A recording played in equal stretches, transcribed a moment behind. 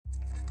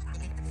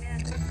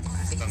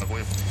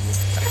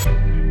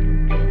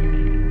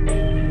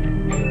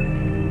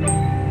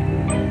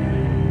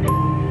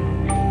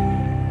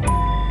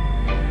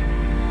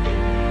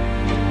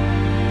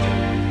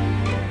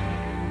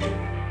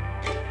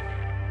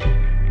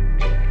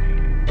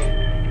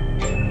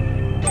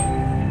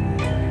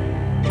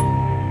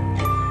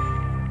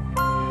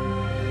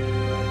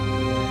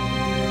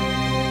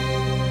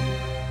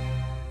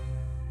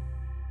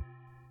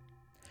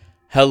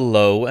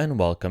Hello and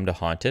welcome to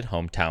Haunted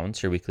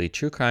Hometowns, your weekly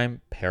true crime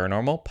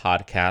paranormal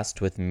podcast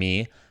with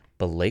me,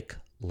 Blake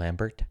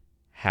Lambert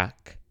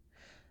Hack.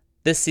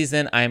 This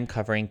season, I am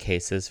covering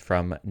cases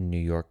from New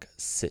York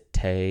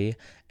City,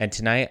 and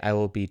tonight I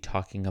will be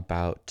talking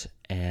about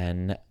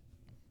an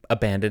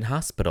abandoned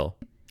hospital,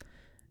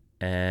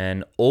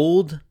 an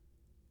old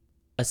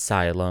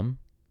asylum,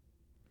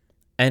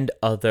 and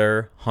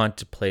other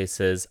haunted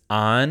places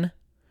on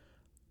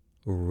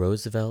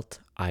Roosevelt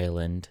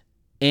Island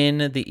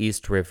in the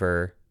East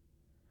River.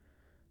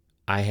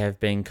 I have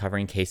been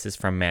covering cases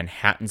from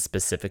Manhattan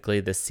specifically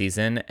this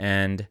season,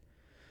 and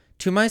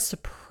to my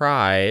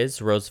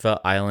surprise, Roosevelt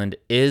Island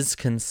is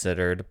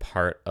considered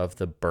part of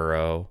the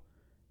borough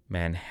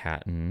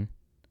Manhattan.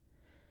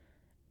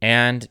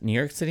 And New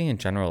York City in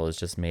general is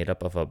just made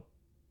up of a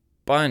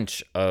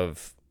bunch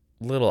of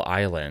little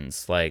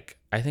islands. Like,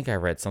 I think I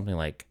read something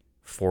like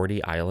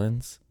 40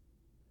 islands.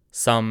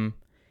 Some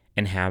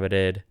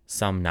inhabited,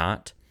 some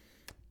not.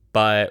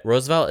 But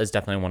Roosevelt is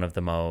definitely one of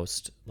the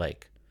most,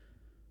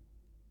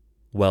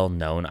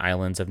 well-known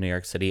islands of New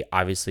York City.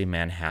 Obviously,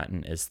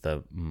 Manhattan is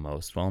the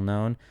most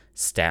well-known.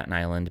 Staten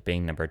Island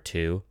being number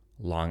 2.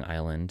 Long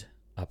Island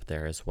up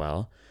there as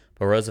well.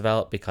 But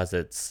Roosevelt, because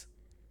it's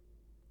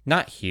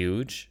not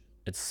huge,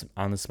 it's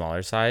on the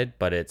smaller side,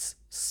 but it's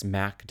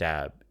smack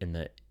dab in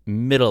the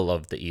middle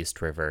of the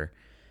East River.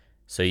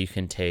 So you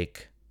can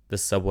take the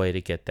subway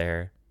to get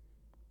there.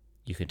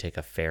 You can take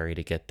a ferry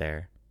to get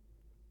there.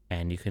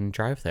 And you can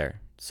drive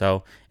there.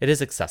 So it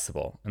is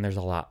accessible. And there's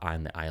a lot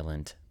on the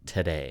island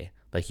today.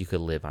 Like, you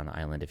could live on the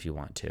island if you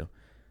want to.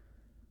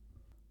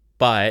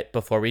 But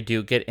before we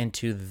do get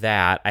into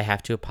that, I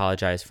have to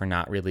apologize for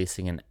not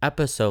releasing an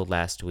episode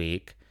last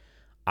week.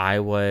 I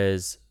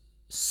was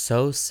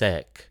so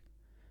sick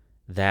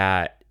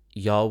that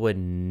y'all would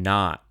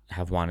not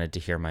have wanted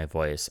to hear my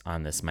voice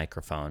on this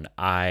microphone.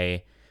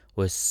 I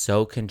was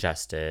so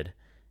congested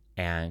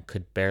and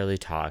could barely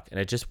talk. And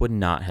it just would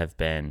not have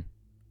been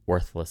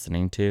worth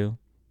listening to.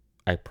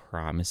 I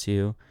promise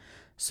you.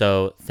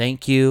 So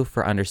thank you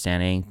for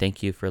understanding.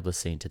 Thank you for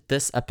listening to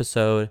this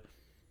episode.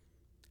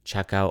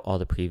 Check out all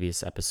the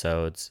previous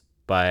episodes.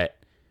 But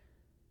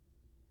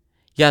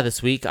yeah,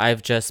 this week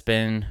I've just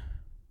been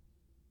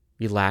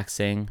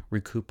relaxing,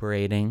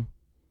 recuperating.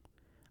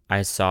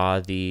 I saw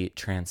the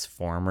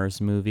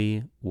Transformers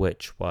movie,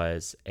 which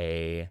was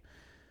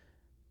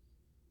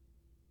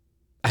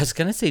I was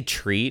going to say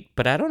treat,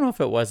 but I don't know if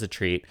it was a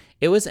treat.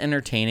 It was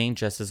entertaining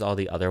just as all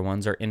the other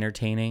ones are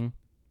entertaining.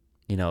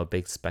 You know, a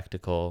big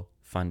spectacle,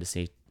 fun to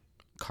see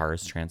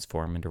cars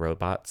transform into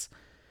robots.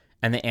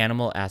 And the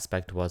animal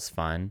aspect was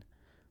fun.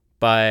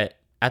 But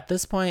at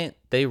this point,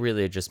 they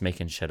really are just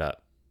making shit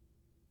up.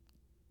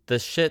 The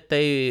shit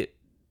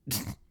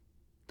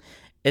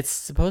it's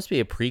supposed to be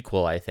a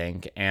prequel, I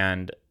think.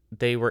 And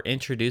they were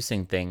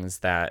introducing things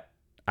that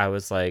I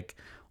was like,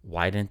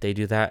 why didn't they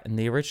do that in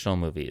the original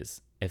movies?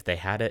 If they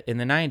had it in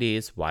the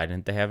 90s, why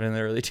didn't they have it in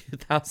the early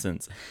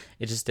 2000s?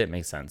 It just didn't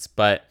make sense.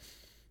 But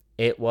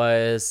it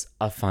was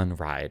a fun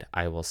ride.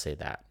 I will say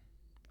that.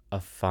 A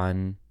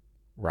fun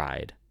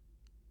ride.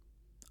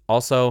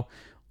 Also,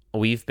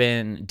 we've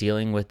been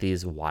dealing with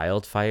these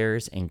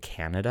wildfires in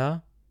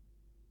Canada,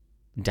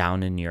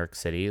 down in New York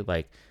City.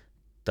 Like,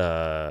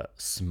 the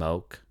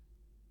smoke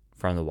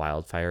from the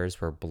wildfires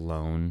were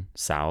blown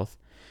south.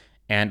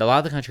 And a lot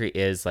of the country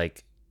is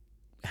like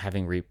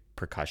having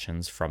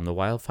repercussions from the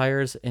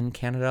wildfires in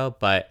Canada,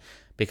 but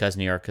because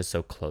New York is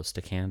so close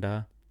to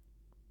Canada,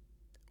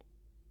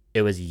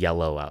 it was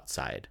yellow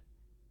outside.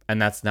 And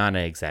that's not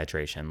an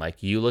exaggeration.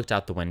 Like, you looked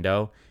out the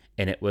window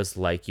and it was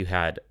like you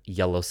had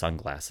yellow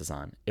sunglasses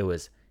on. It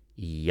was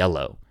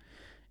yellow.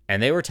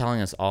 And they were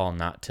telling us all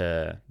not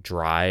to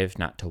drive,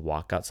 not to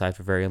walk outside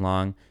for very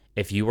long.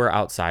 If you were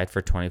outside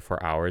for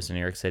 24 hours in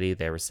New York City,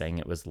 they were saying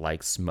it was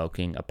like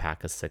smoking a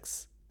pack of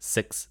six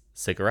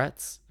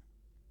cigarettes,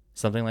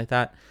 something like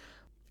that.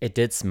 It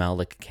did smell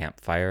like a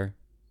campfire,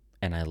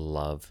 and I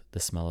love the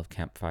smell of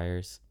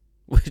campfires,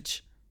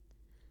 which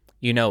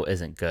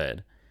isn't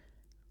good.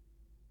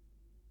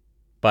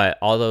 But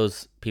all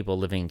those people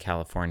living in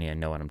California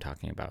know what I'm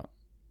talking about.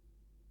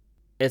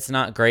 It's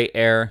not great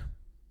air,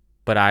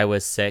 but I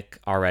was sick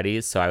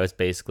already, so I was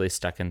basically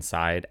stuck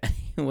inside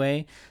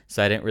anyway,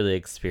 so I didn't really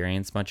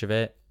experience much of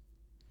it.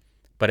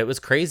 But it was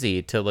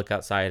crazy to look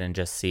outside and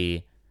just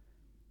see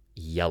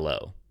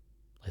yellow.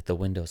 Like, the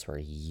windows were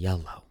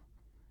yellow.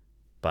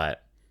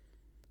 But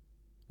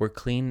we're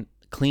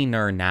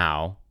cleaner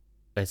now.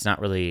 It's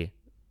not really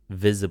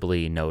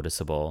visibly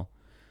noticeable.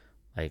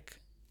 Like,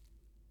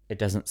 it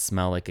doesn't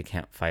smell like a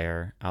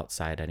campfire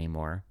outside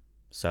anymore.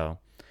 So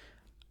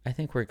I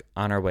think we're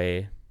on our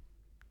way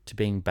to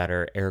being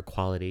better air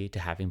quality, to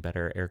having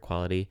better air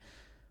quality.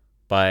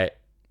 But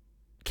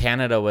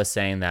Canada was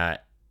saying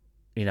that,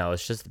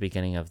 it's just the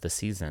beginning of the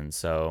season.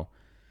 So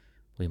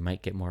we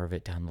might get more of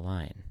it down the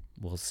line.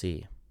 We'll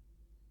see.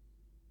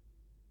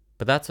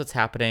 But that's what's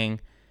happening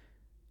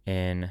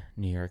in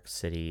New York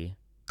City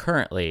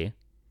currently.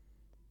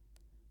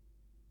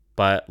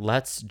 But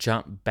let's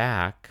jump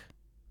back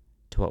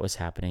to what was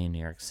happening in New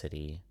York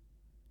City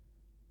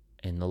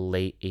in the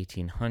late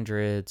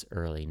 1800s,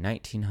 early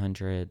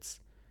 1900s,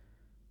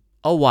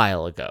 a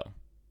while ago.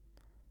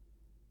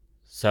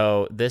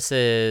 So this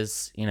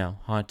is,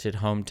 Haunted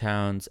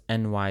Hometowns,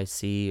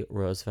 NYC,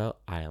 Roosevelt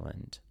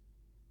Island.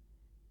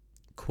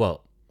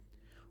 Quote,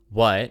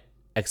 what,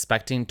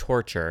 expecting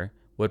torture,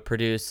 would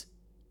produce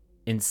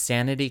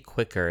insanity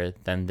quicker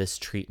than this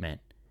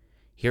treatment?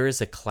 Here is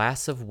a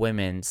class of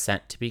women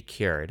sent to be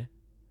cured.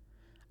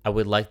 I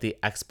would like the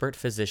expert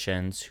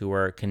physicians who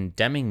are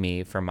condemning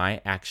me for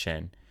my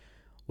action,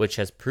 which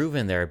has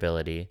proven their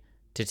ability,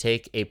 to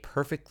take a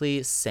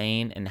perfectly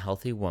sane and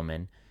healthy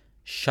woman,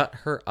 shut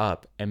her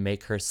up, and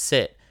make her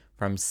sit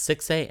from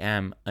 6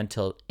 a.m.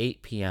 until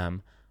 8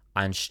 p.m.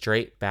 on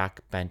straight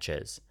back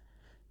benches.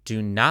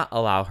 Do not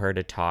allow her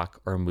to talk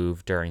or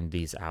move during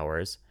these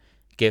hours.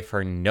 Give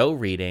her no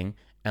reading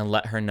and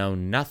let her know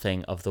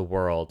nothing of the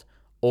world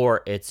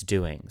or its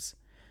doings.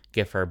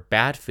 Give her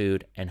bad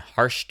food and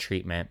harsh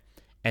treatment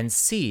and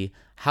see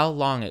how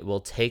long it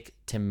will take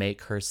to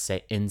make her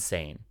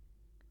insane.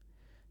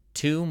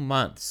 2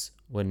 months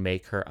would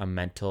make her a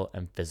mental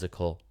and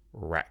physical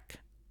wreck.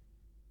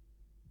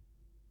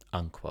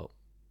 Unquote.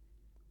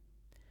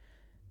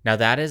 Now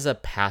that is a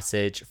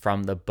passage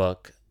from the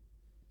book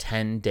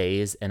 10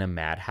 Days in a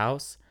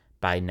Madhouse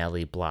by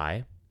Nellie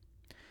Bly.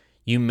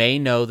 You may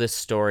know this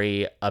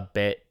story a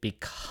bit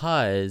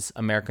because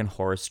American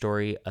Horror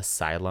Story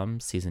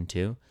Asylum Season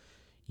 2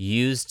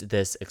 used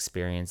this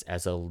experience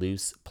as a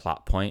loose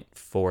plot point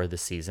for the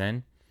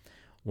season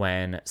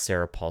when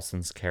Sarah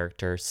Paulson's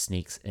character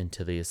sneaks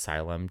into the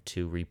asylum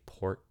to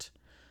report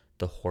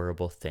the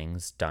horrible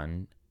things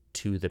done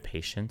to the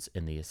patients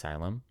in the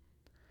asylum.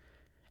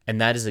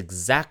 And that is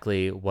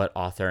exactly what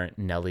author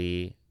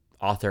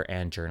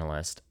and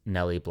journalist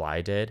Nellie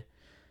Bly did.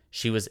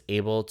 She was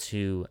able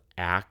to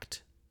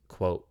act,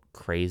 quote,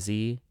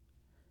 crazy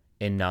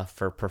enough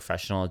for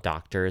professional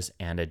doctors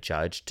and a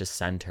judge to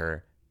send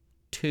her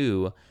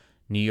to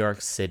New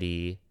York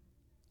City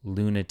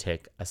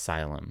lunatic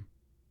asylum.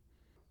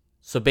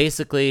 So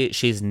basically,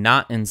 she's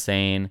not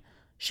insane.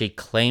 She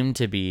claimed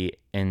to be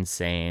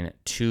insane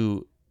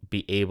to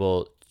be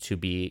able to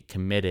be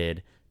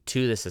committed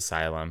to this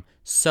asylum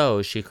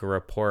so she could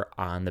report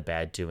on the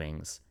bad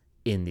doings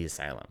in the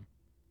asylum.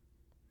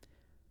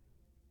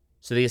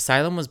 So the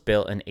asylum was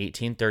built in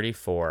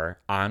 1834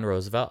 on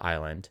Roosevelt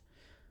Island,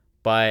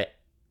 but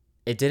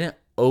it didn't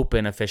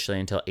open officially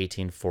until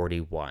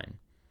 1841.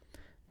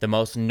 The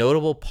most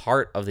notable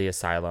part of the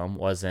asylum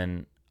was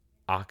an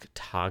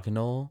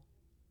octagonal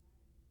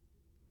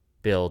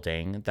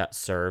building that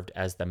served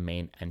as the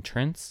main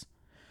entrance,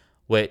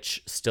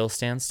 which still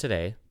stands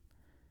today.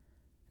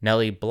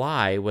 Nellie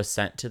Bly was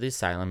sent to the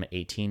asylum in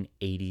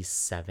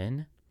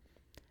 1887.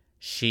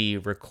 She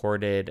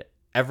recorded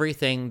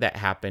everything that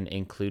happened,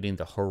 including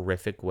the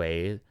horrific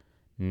way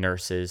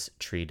nurses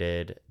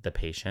treated the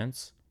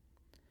patients.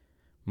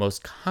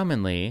 Most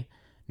commonly,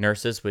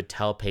 nurses would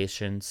tell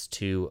patients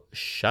to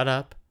shut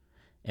up,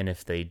 and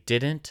if they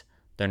didn't,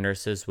 the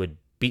nurses would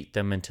beat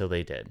them until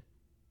they did.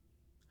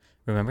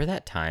 Remember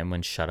that time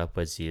when shut up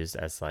was used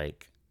as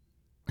like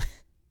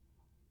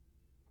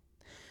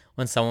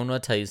when someone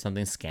would tell you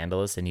something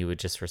scandalous and you would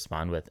just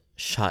respond with,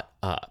 shut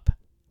up.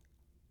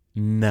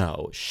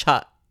 No,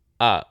 shut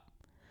up.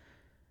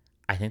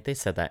 I think they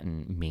said that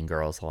in Mean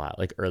Girls a lot,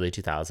 like early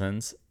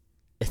 2000s.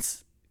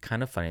 It's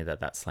kind of funny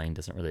that slang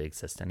doesn't really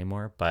exist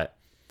anymore, but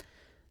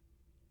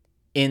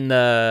in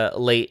the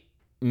late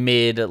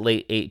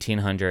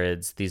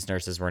 1800s, these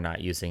nurses were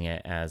not using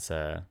it as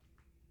a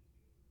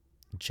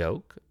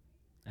joke,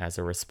 as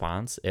a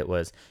response. It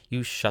was,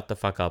 you shut the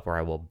fuck up or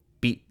I will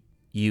beat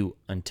you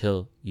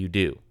until you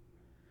do.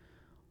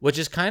 Which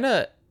is kind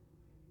of,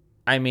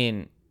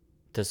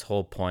 this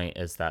whole point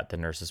is that the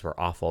nurses were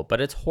awful,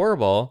 but it's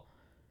horrible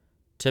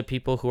to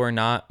people who are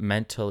not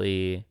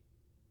mentally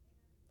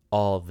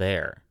all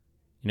there.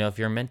 If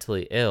you're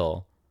mentally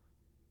ill,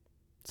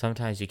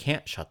 sometimes you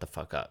can't shut the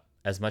fuck up.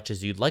 As much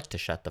as you'd like to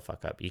shut the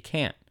fuck up, you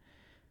can't.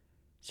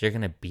 So you're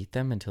going to beat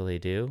them until they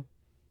do?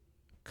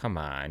 Come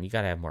on, you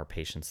got to have more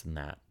patience than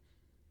that.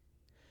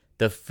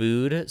 The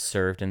food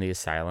served in the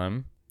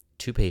asylum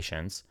to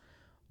patients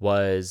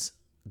was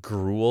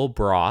gruel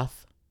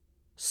broth,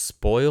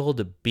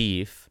 spoiled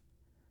beef,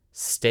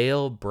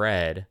 stale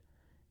bread,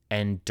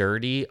 and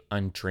dirty,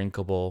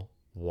 undrinkable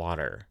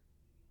water.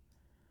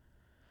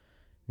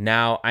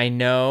 Now, I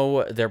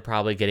know they're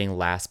probably getting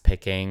last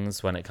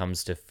pickings when it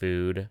comes to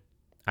food.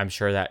 I'm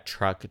sure that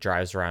truck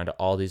drives around to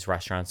all these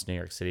restaurants in New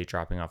York City,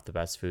 dropping off the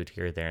best food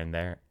here, there, and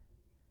there.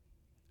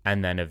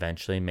 And then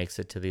eventually makes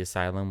it to the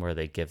asylum where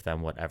they give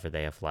them whatever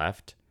they have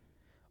left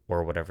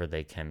or whatever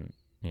they can,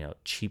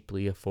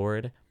 cheaply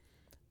afford.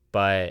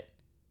 But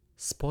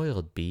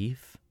spoiled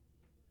beef,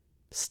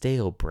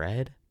 stale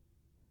bread.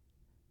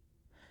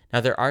 Now,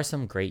 there are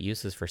some great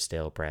uses for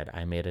stale bread.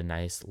 I made a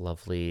nice,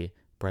 lovely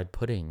bread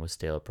pudding with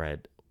stale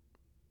bread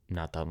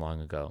not that long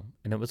ago,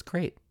 and it was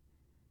great.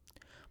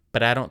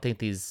 But I don't think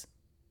these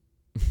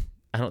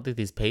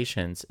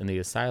patients in the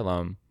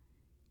asylum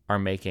are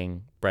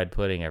making bread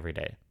pudding every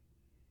day.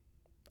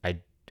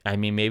 I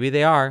mean, maybe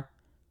they are.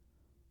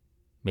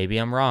 Maybe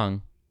I'm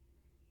wrong.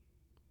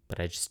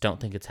 But I just don't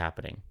think it's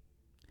happening.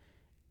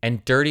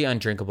 And dirty,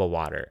 undrinkable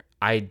water.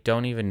 I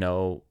don't even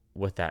know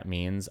what that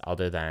means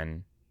other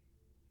than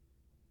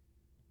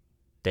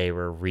they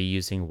were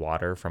reusing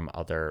water from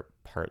other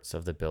parts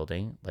of the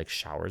building, like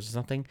showers or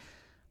something.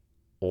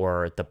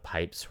 Or the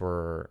pipes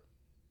were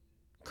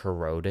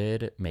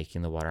corroded,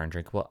 making the water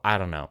undrinkable. I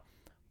don't know.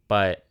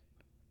 But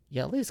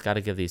you at least got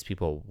to give these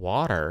people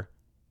water.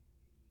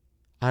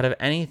 Out of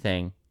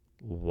anything,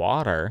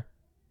 water.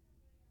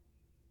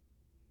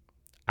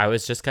 I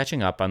was just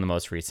catching up on the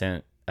most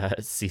recent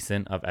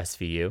season of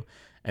SVU,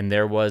 and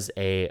there was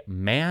a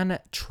man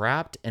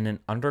trapped in an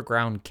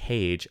underground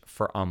cage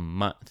for a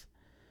month.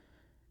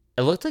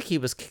 It looked like he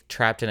was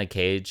trapped in a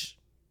cage,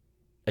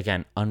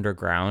 again,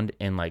 underground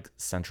in like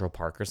Central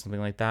Park or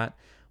something like that.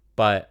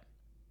 But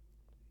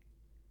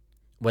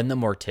when the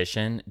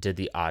mortician did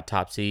the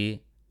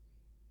autopsy,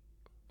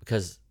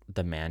 because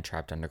the man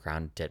trapped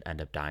underground did end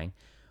up dying,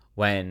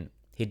 when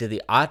he did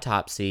the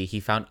autopsy, he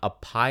found a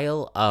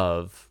pile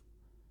of,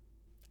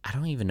 I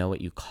don't even know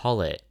what you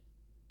call it.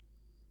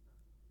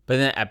 But in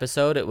that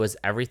episode, it was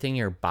everything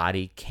your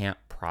body can't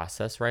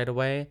process right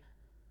away.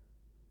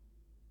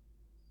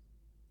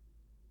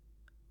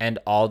 And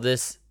all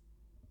this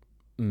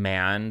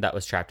man that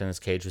was trapped in this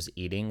cage was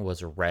eating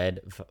was red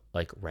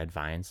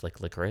vines,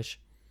 like licorice.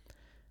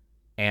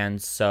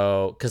 And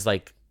so, because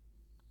like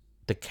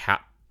the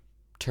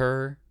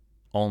captor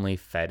only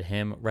fed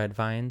him red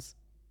vines.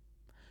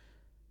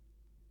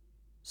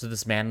 So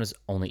this man was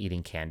only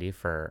eating candy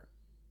for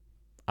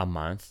a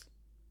month,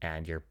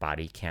 and your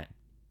body can't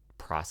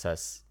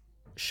process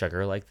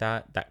sugar like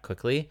that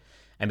quickly.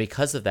 And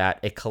because of that,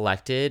 it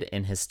collected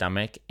in his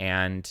stomach,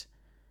 and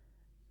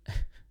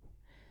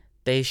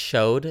they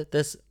showed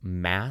this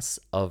mass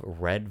of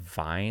red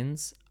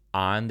vines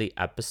on the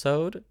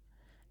episode.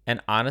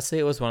 And honestly,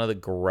 it was one of the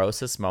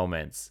grossest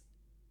moments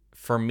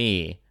for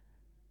me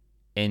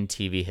in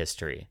TV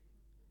history.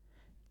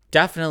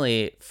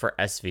 Definitely for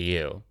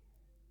SVU.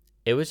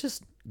 It was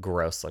just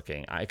gross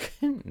looking. I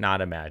could not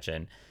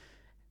imagine.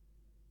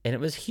 And it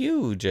was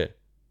huge.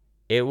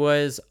 It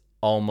was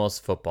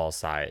almost football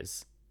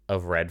size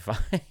of red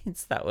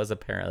vines that was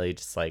apparently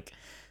just like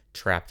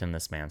trapped in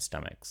this man's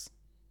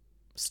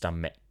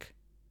stomach.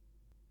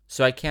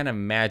 So I can't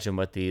imagine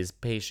what these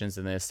patients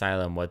in the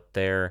asylum, what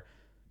their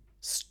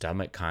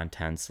stomach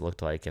contents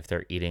looked like if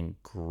they're eating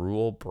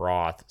gruel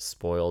broth,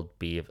 spoiled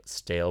beef,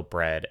 stale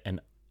bread,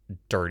 and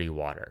dirty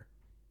water.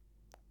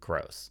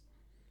 Gross.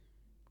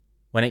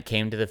 When it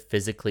came to the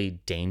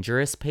physically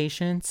dangerous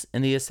patients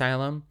in the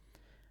asylum,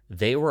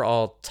 they were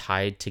all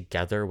tied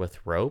together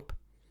with rope,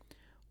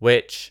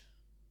 which,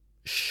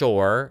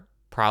 sure,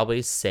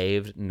 probably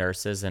saved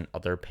nurses and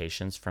other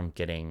patients from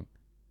getting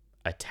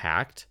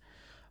attacked,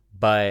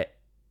 but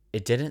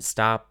it didn't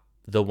stop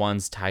the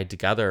ones tied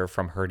together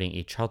from hurting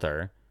each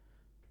other.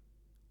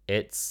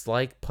 It's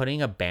like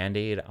putting a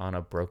Band-Aid on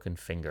a broken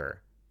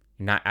finger.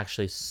 You're not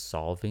actually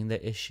solving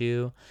the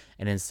issue,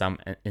 and in some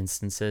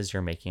instances,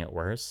 you're making it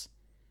worse.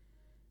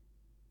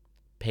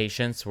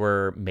 Patients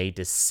were made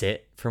to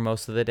sit for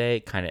most of the day,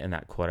 kind of in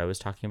that quote I was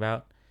talking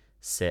about,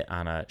 sit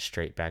on a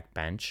straight back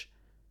bench.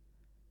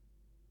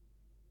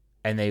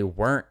 And they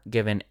weren't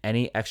given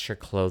any extra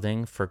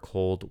clothing for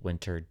cold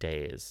winter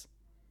days.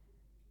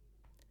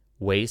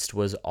 Waste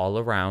was all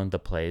around the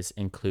place,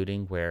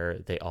 including where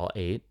they all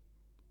ate.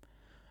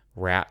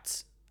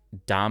 Rats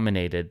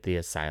dominated the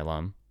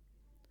asylum.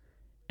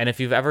 And if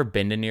you've ever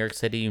been to New York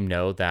City, you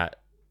know that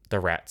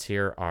the rats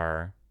here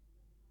are,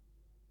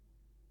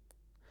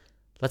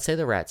 let's say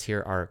the rats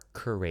here are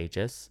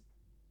courageous.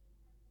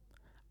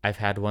 I've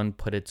had one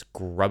put its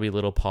grubby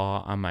little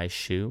paw on my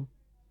shoe.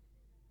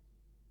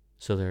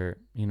 So they're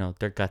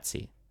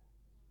gutsy.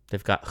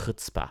 They've got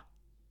chutzpah.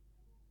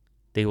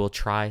 They will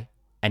try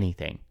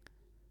anything.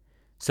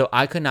 So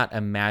I could not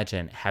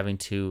imagine having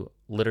to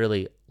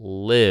literally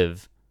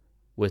live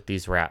with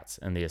these rats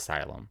in the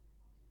asylum.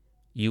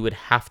 You would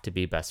have to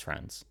be best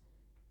friends.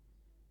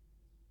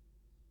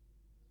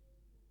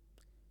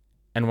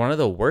 And one of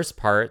the worst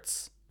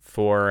parts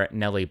for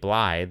Nellie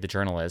Bly, the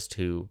journalist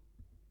who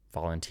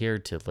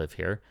volunteered to live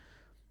here,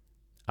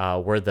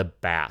 were the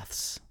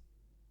baths.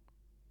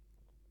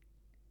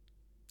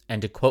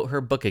 And to quote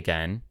her book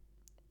again,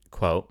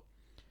 quote,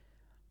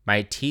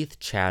 "My teeth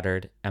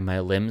chattered and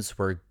my limbs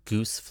were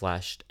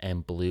goose-fleshed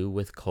and blue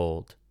with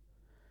cold.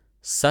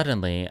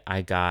 Suddenly,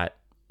 I got,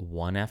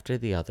 one after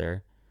the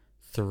other,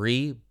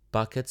 3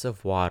 buckets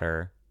of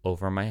water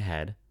over my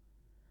head,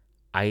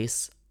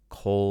 ice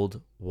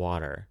cold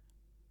water,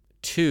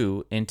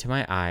 2 into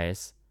my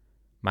eyes,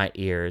 my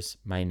ears,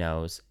 my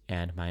nose,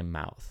 and my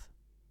mouth."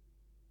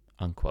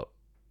 Unquote.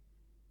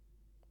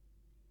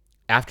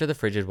 After the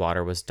frigid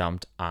water was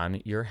dumped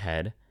on your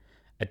head,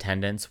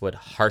 attendants would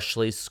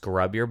harshly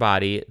scrub your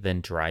body,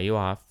 then dry you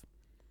off.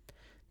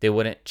 They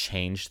wouldn't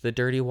change the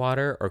dirty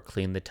water or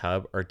clean the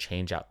tub or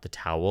change out the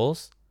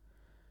towels.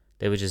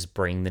 They would just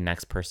bring the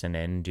next person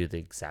in and do the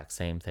exact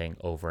same thing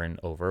over and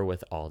over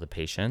with all the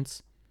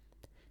patients.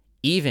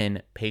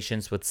 Even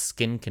patients with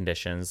skin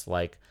conditions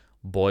like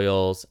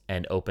boils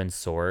and open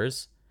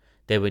sores,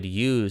 they would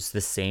use the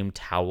same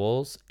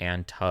towels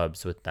and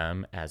tubs with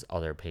them as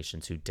other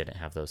patients who didn't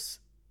have those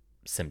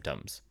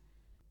symptoms.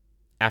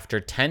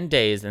 After 10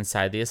 days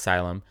inside the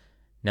asylum,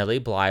 Nellie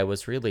Bly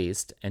was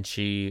released, and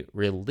she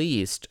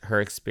released her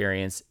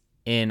experience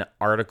in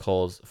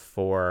articles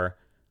for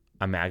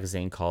a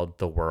magazine called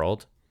The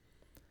World.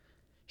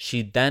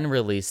 She then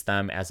released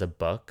them as a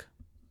book.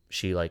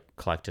 She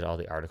collected all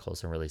the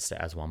articles and released it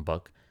as one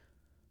book.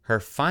 Her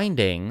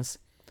findings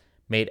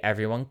made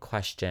everyone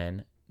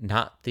question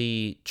not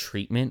the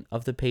treatment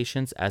of the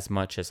patients as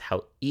much as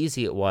how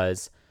easy it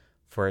was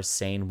for a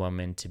sane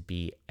woman to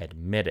be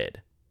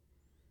admitted,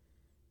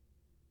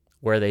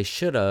 where they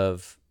should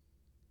have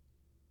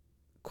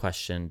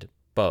questioned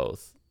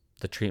both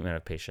the treatment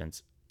of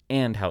patients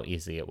and how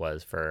easy it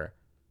was for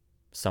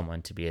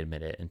someone to be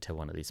admitted into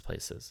one of these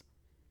places.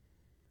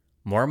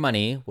 More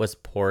money was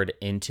poured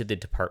into the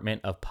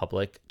Department of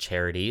Public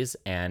Charities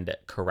and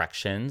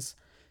Corrections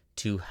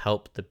to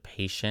help the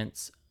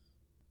patients,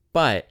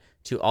 but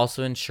to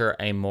also ensure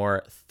a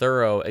more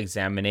thorough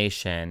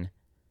examination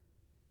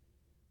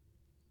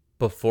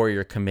before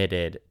you're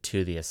committed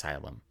to the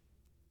asylum.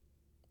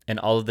 And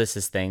all of this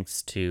is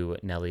thanks to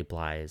Nellie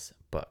Bly's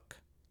book.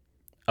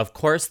 Of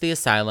course, the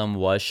asylum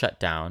was shut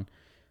down,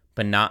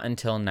 but not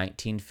until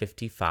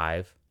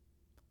 1955,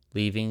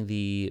 leaving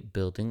the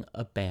building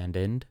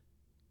abandoned.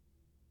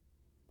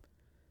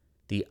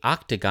 The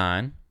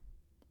Octagon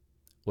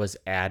was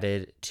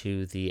added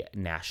to the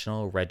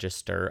National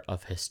Register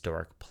of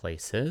Historic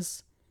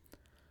Places,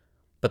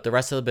 but the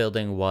rest of the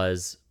building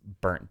was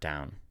burnt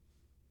down.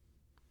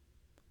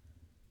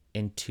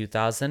 In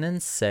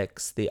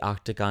 2006, the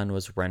Octagon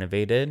was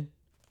renovated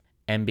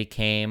and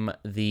became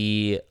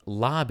the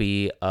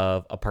lobby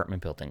of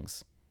apartment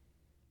buildings.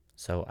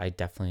 So I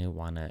definitely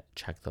want to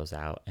check those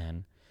out,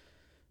 and,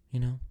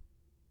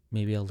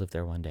 maybe I'll live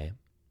there one day.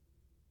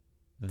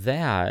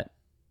 That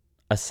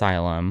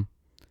asylum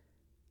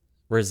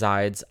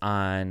resides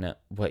on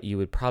what you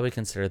would probably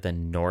consider the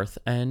north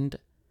end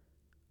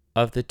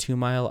of the 2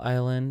 Mile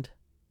Island,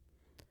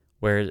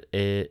 whereas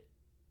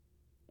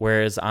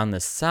on the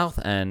south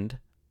end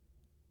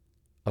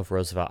of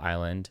Roosevelt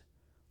Island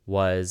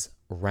was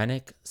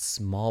Renwick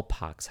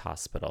Smallpox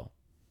Hospital.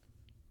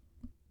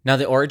 Now,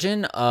 the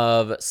origin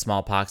of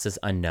smallpox is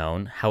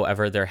unknown.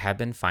 However, there have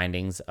been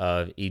findings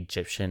of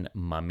Egyptian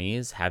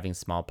mummies having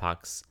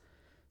smallpox,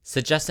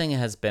 suggesting it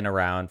has been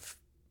around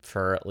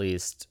for at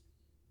least,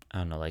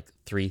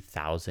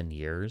 3,000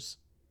 years.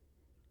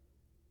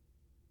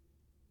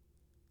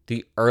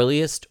 The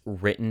earliest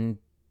written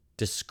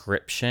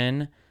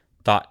description,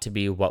 thought to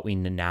be what we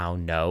now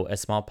know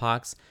as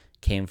smallpox,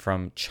 came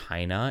from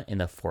China in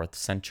the 4th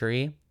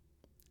century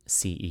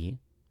CE.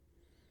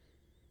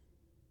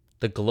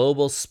 The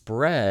global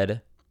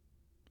spread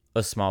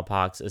of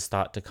smallpox is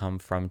thought to come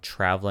from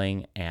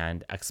traveling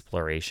and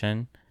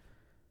exploration,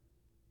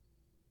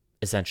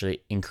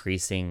 essentially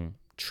increasing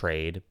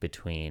trade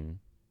between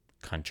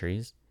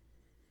countries.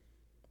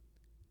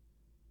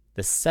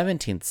 The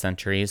 17th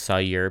century saw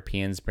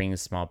Europeans bringing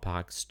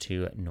smallpox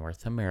to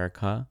North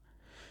America.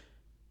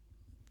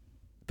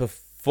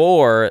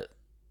 Before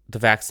the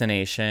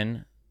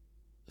vaccination,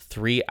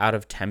 3 out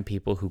of 10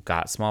 people who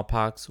got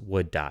smallpox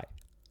would die.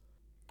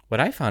 What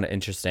I found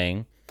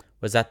interesting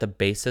was that the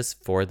basis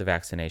for the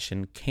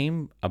vaccination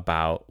came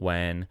about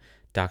when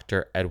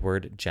Dr.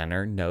 Edward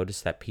Jenner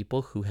noticed that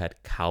people who had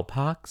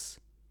cowpox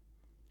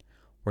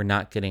were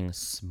not getting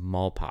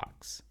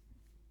smallpox.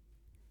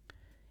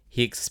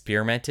 He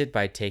experimented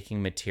by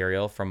taking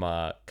material from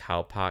a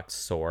cowpox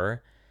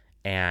sore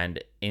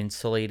and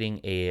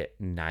insulating a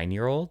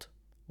 9-year-old,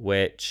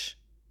 which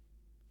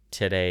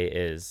today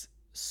is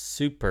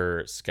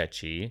super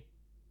sketchy.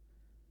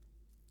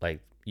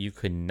 You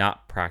could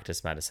not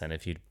practice medicine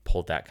if you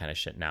pulled that kind of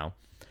shit now.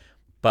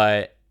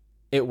 But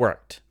it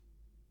worked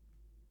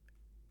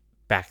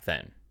back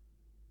then.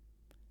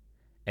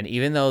 And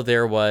even though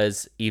there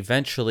was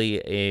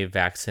eventually a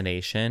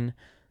vaccination,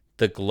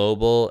 the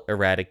global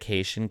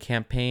eradication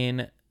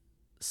campaign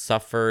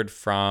suffered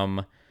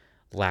from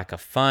lack of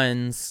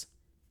funds,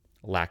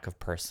 lack of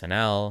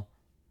personnel,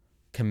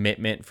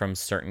 commitment from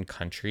certain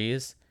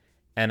countries,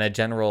 and a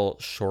general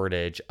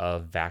shortage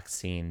of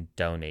vaccine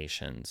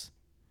donations.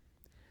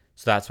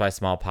 So that's why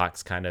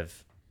smallpox kind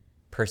of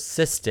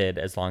persisted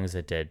as long as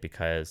it did,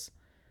 because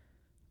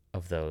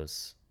of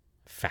those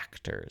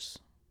factors.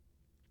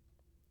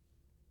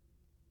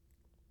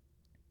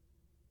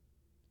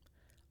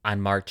 On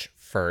March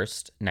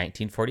 1st,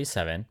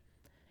 1947,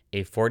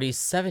 a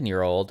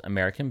 47-year-old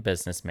American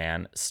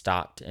businessman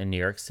stopped in New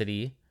York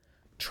City,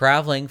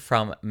 traveling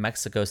from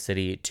Mexico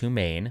City to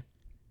Maine.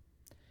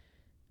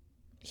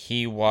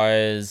 He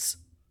was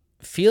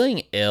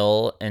feeling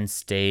ill and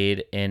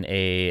stayed in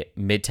a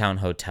Midtown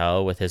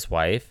hotel with his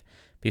wife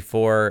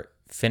before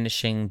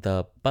finishing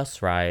the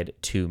bus ride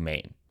to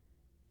Maine.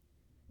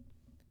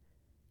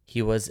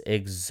 He was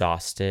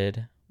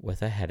exhausted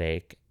with a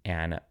headache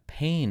and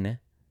pain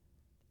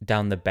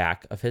down the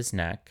back of his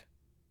neck.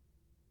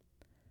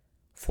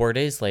 4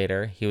 days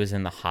later, he was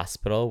in the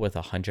hospital with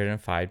a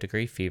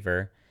 105-degree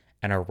fever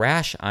and a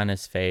rash on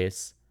his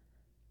face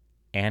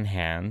and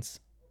hands.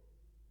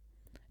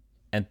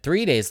 And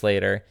 3 days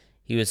later,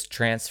 he was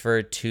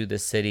transferred to the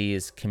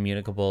city's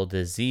communicable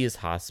disease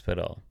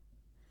hospital.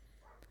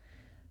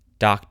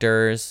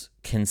 Doctors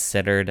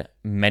considered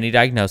many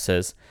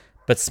diagnoses,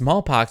 but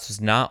smallpox was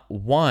not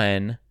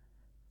one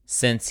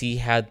since he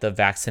had the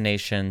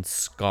vaccination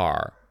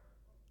scar.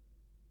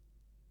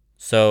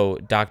 So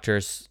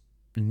doctors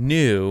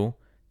knew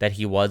that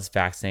he was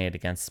vaccinated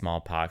against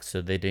smallpox,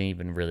 so they didn't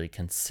even really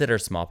consider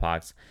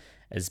smallpox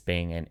as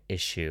being an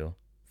issue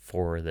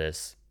for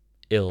this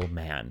ill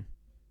man.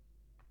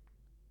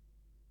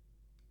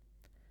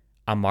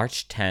 On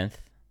March 10th,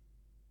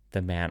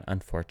 the man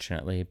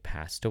unfortunately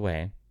passed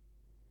away.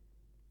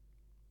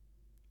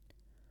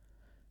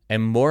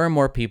 And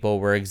more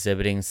people were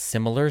exhibiting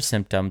similar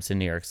symptoms in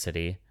New York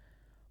City,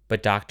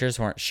 but doctors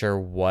weren't sure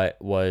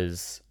what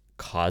was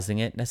causing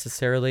it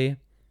necessarily.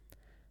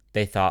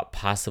 They thought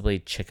possibly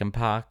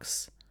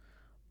chickenpox,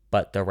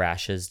 but the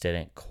rashes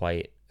didn't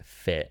quite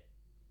fit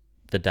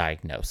the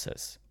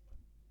diagnosis.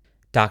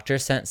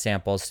 Doctors sent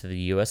samples to the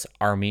U.S.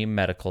 Army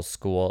Medical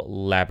School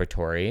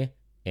laboratory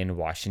in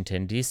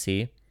Washington,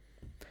 D.C.,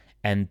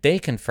 and they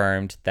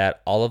confirmed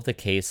that all of the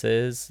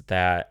cases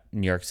that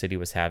New York City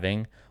was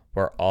having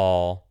were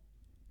all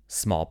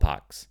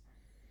smallpox,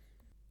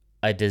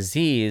 a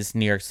disease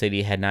New York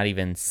City had not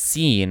even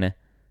seen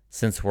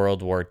since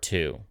World War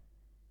II.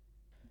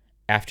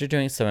 After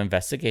doing some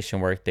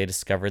investigation work, they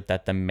discovered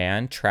that the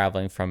man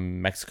traveling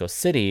from Mexico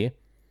City,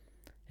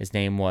 his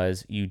name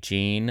was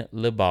Eugene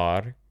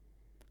Lebar,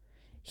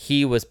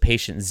 he was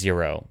patient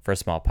 0 for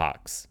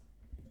smallpox.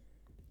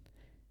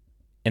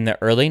 In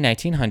the early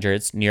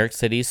 1900s, New York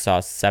City saw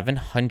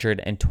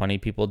 720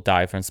 people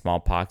die from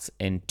smallpox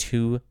in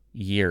 2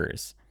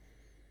 years.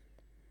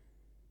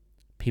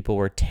 People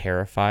were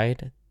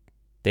terrified.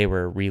 They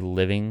were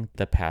reliving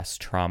the past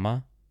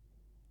trauma.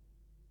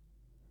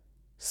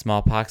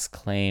 Smallpox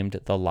claimed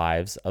the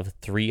lives of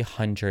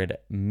 300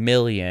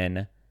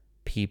 million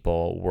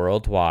people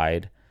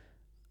worldwide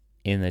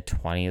in the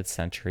 20th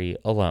century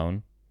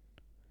alone.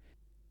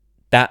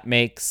 That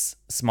makes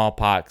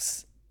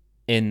smallpox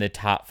in the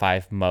top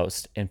 5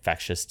 most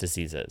infectious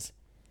diseases.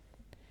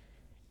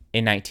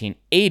 In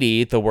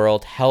 1980, the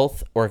World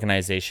Health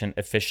Organization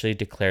officially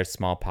declared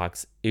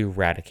smallpox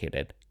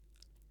eradicated.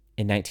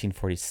 In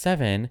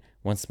 1947,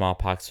 when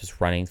smallpox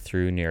was running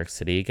through New York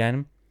City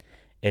again,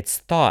 it's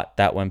thought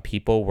that when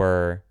people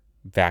were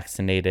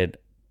vaccinated,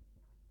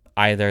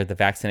 either the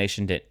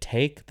vaccination didn't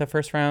take the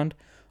first round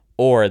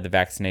or the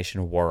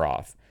vaccination wore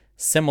off,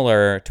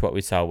 similar to what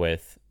we saw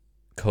with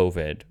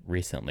COVID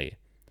recently.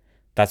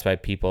 That's why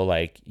people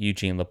like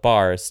Eugene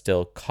Lebar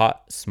still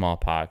caught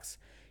smallpox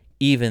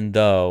even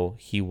though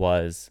he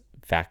was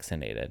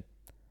vaccinated.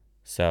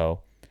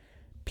 So,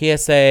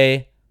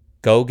 PSA,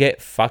 go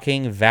get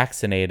fucking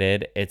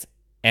vaccinated. It's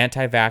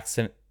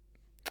anti-vaccine.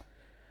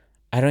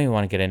 I don't even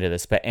want to get into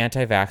this, but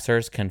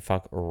anti-vaxxers can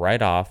fuck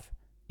right off.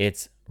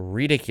 It's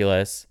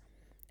ridiculous.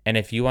 And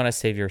if you want to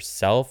save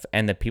yourself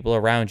and the people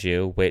around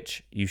you,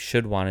 which you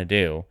should want to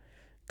do,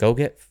 go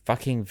get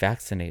fucking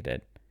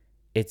vaccinated.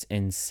 It's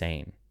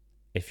insane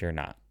if you're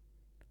not.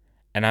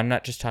 And I'm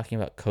not just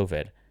talking about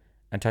COVID.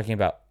 I'm talking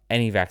about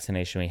any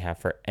vaccination we have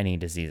for any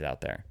disease out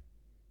there.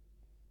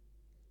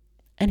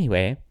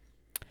 Anyway,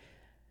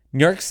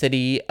 New York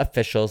City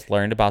officials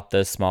learned about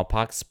the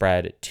smallpox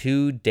spread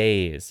 2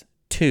 days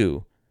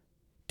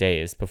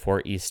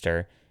before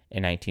Easter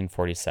in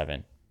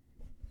 1947.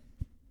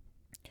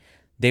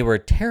 They were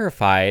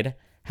terrified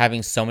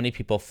having so many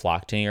people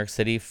flock to New York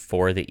City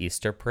for the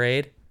Easter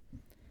parade.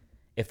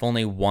 If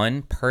only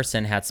one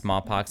person had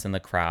smallpox in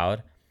the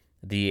crowd,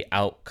 the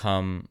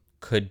outcome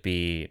could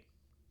be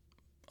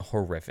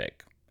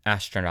horrific,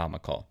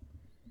 astronomical.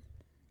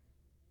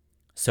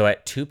 So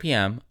at 2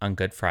 p.m. on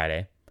Good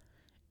Friday,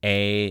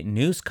 a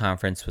news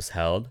conference was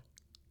held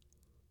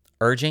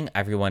urging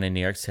everyone in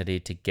New York City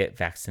to get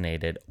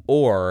vaccinated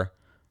or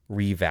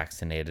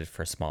revaccinated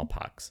for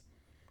smallpox.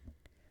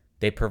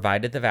 They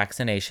provided the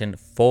vaccination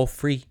full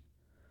free,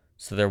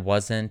 so there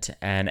wasn't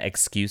an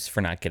excuse for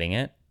not getting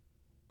it.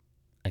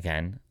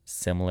 Again,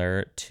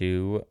 similar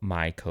to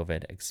my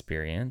COVID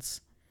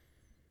experience.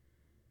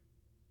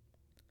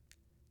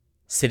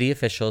 City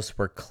officials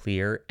were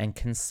clear and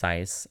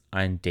concise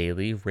on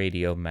daily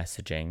radio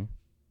messaging.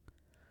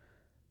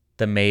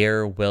 The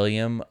mayor,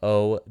 William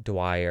O.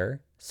 Dwyer,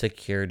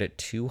 secured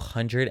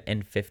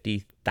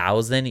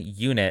 250,000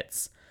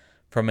 units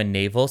from a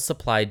naval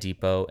supply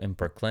depot in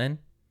Brooklyn,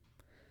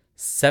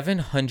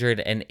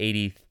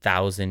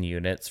 780,000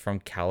 units from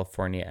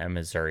California and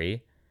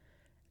Missouri,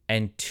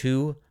 and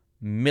 2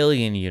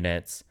 million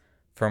units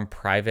from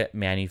private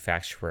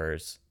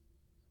manufacturers.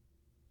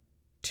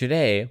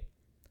 Today,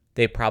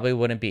 they probably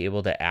wouldn't be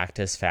able to act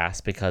as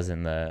fast because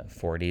in the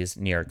 40s,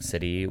 New York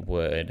City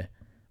would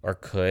or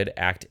could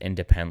act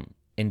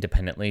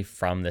independently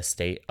from the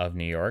state of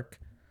New York.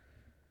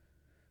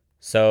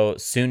 So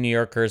soon New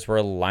Yorkers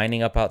were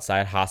lining up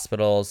outside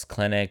hospitals,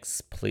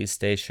 clinics, police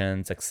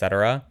stations,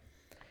 etc.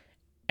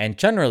 And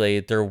generally,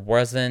 there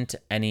wasn't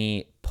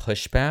any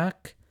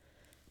pushback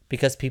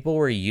because people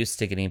were used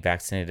to getting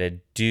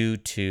vaccinated due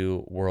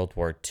to World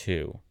War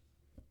II.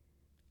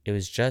 It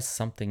was just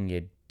something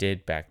you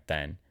did back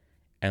then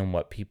and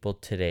what people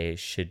today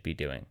should be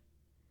doing.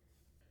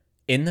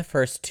 In the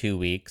first 2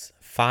 weeks,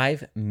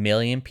 5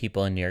 million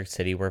people in New York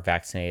City were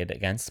vaccinated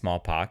against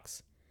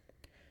smallpox.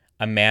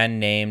 A man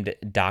named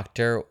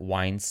Dr.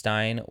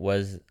 Weinstein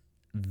was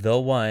the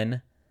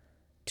one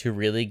to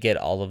really get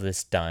all of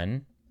this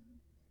done.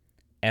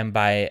 And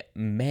by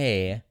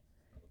May,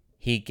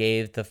 he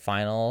gave the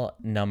final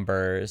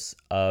numbers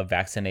of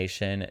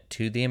vaccination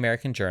to the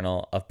American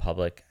Journal of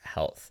Public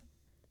Health.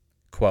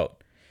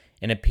 Quote,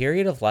 in a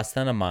period of less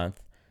than a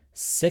month,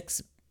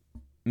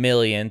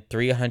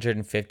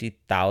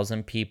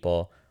 6,350,000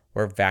 people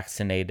were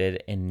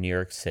vaccinated in New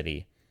York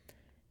City.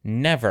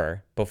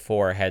 Never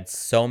before had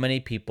so many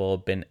people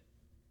been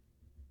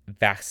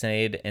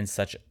vaccinated in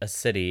such a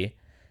city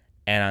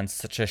and on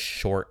such a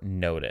short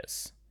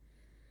notice.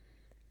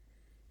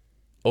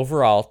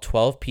 Overall,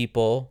 12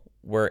 people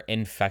were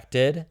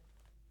infected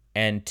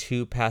and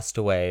 2 passed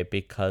away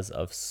because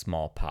of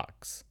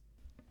smallpox.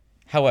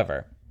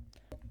 However,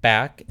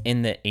 back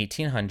in the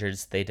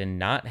 1800s, they did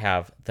not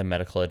have the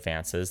medical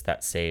advances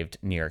that saved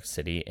New York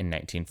City in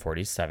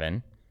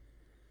 1947.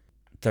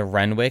 The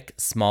Renwick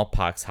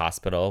Smallpox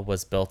Hospital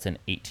was built in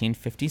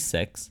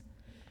 1856.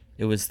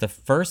 It was the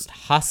first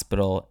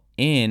hospital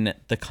in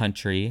the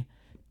country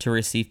to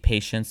receive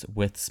patients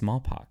with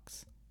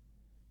smallpox.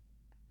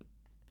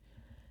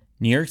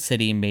 New York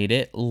City made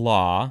it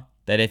law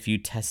that if you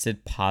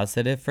tested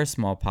positive for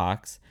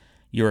smallpox,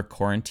 you were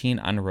quarantined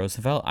on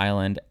Roosevelt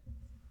Island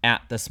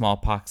at the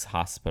smallpox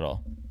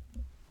hospital.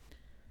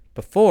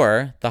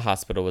 Before the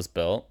hospital was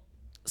built,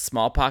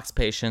 smallpox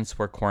patients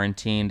were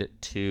quarantined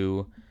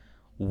to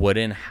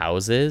wooden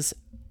houses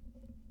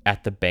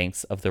at the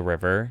banks of the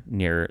river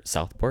near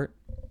Southport.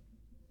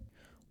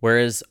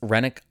 Whereas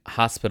Renwick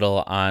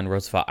Hospital on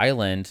Roosevelt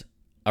Island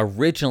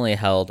originally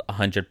held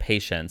 100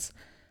 patients,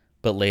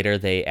 but later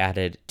they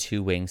added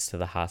 2 wings to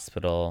the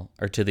hospital,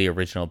 or to the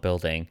original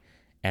building,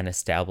 and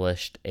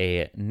established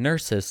a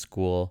nurses'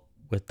 school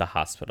with the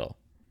hospital.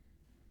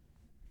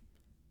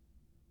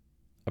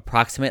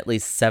 Approximately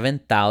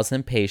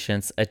 7,000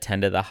 patients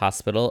attended the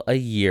hospital a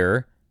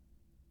year,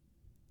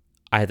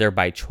 either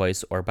by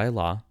choice or by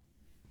law.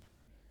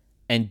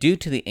 And due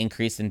to the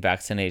increase in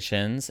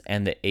vaccinations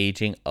and the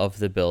aging of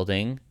the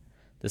building,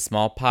 the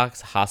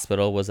smallpox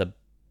hospital was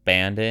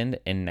abandoned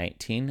in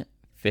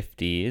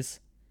 1950s.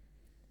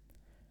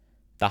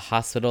 The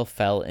hospital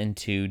fell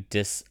into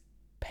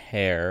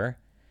despair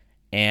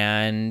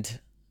and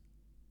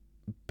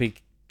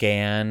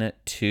began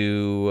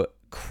to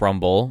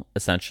crumble,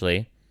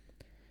 essentially.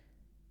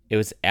 It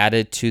was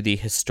added to the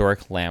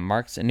historic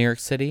landmarks in New York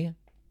City.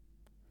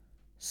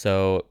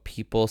 So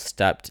people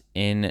stepped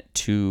in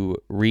to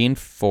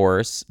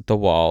reinforce the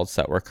walls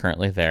that were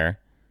currently there.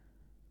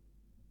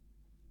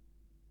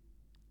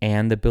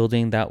 And the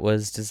building that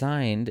was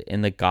designed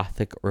in the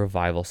Gothic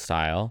Revival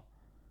style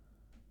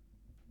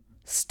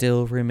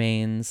still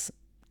remains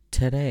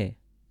today.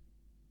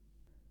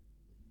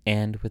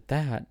 And with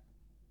that,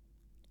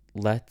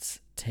 let's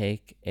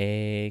take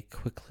a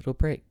quick little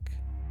break.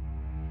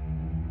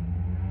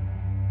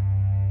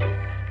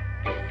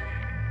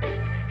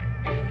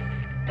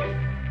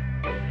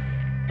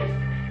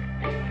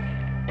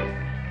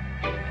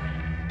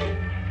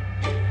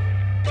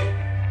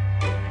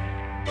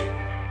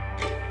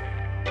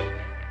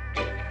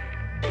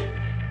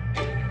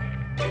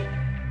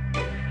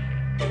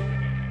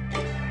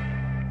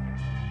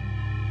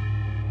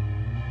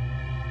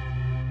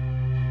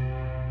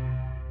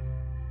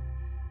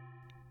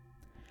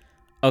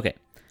 Okay,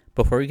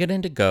 before we get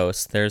into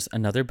ghosts, there's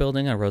another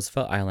building on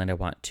Roosevelt Island I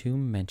want to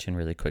mention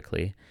really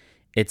quickly.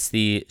 It's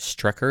the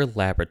Strecker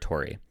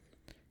Laboratory.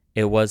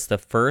 It was the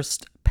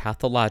first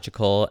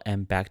pathological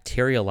and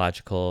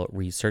bacteriological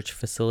research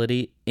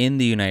facility in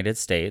the United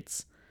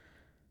States.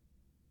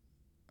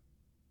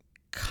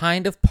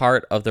 Kind of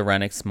part of the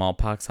Renwick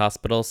Smallpox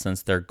Hospital,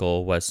 since their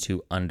goal was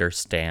to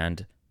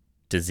understand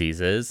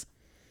diseases.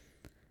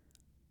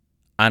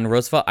 On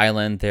Roosevelt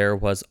Island, there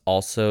was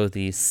also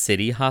the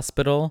City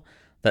Hospital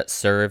that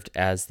served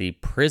as the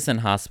prison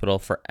hospital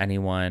for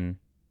anyone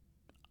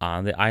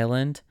on the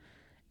island.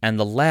 And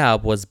the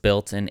lab was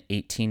built in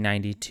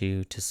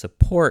 1892 to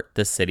support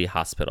the City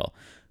Hospital,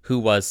 who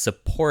was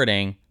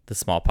supporting the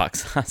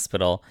Smallpox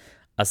Hospital,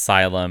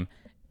 asylum,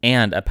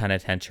 and a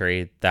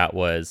penitentiary that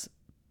was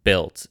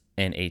built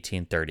in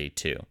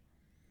 1832.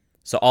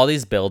 So all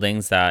these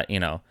buildings that,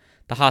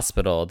 the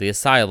hospital, the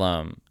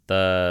asylum,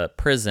 the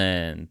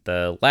prison,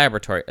 the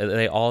laboratory,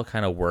 they all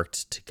kind of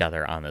worked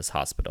together on this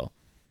hospital,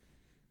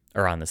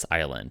 or on this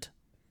island.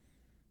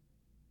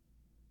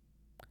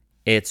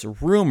 It's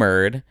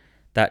rumored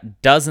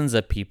that dozens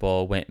of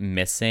people went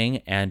missing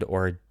and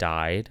or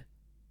died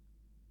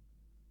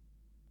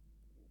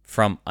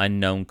from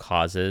unknown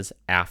causes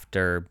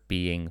after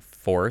being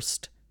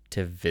forced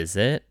to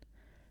visit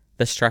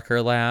the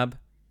Strecker lab.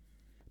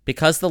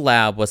 Because the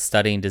lab was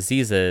studying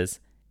diseases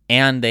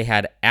and they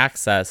had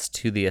access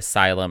to the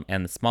asylum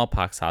and the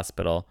smallpox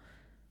hospital,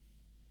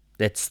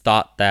 it's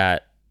thought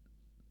that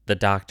the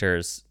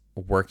doctors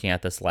working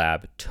at this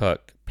lab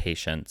took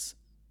patients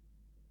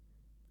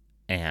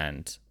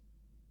and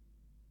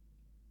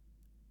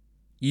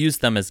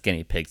used them as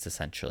guinea pigs,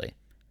 essentially.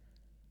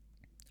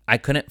 I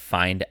couldn't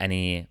find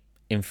any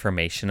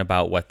information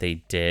about what they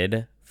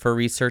did for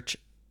research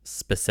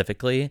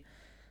specifically,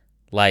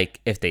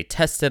 like if they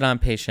tested on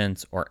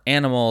patients or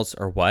animals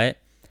or what.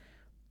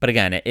 But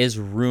again, it is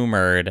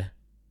rumored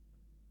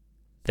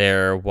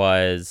there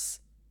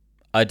was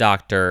a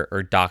doctor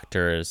or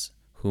doctors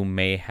who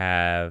may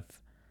have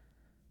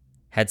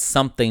had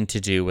something to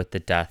do with the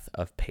death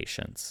of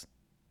patients.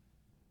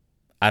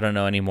 I don't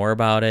know any more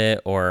about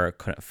it or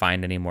couldn't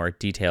find any more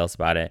details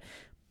about it,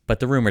 but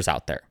the rumor's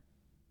out there.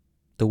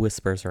 The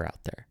whispers are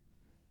out there.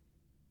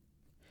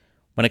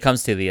 When it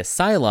comes to the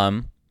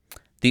asylum,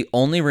 the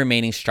only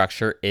remaining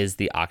structure is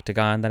the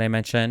octagon that I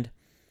mentioned.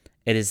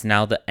 It is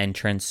now the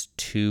entrance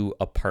to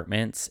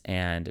apartments,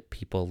 and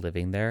people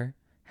living there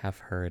have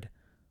heard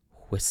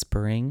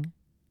whispering,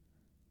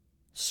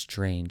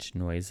 strange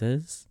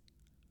noises,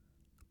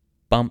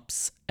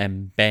 bumps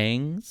and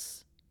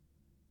bangs.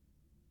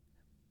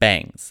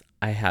 Bangs.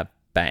 I have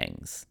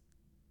bangs.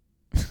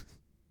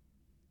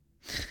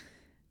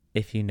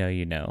 If you know,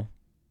 you know.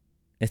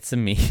 It's a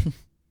me.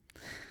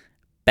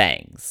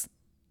 Bangs.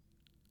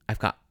 I've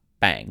got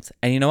bangs.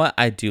 And you know what?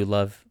 I do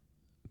love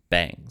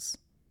bangs.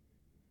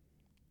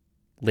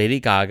 Lady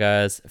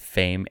Gaga's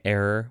fame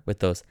era with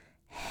those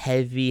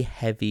heavy,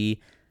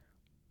 heavy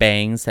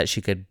bangs that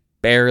she could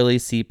barely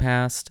see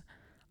past.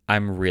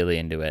 I'm really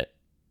into it.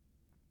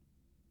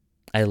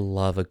 I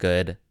love a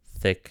good,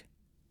 thick,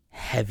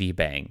 heavy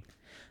bang.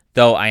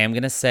 Though I am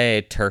going to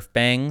say turf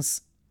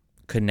bangs,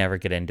 could never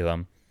get into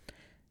them.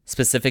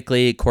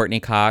 Specifically,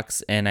 Courtney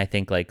Cox and I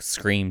think like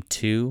Scream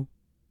 2,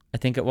 I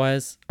think it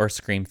was, or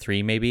Scream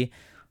 3 maybe.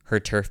 Her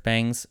turf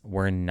bangs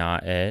were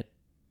not it.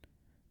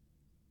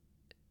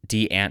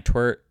 D.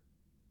 Antwerp,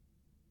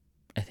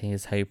 I think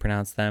is how you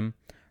pronounce them.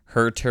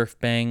 Her turf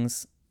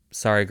bangs,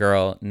 sorry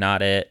girl,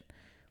 not it.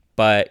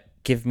 But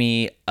give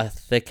me a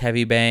thick,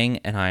 heavy bang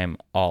and I'm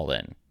all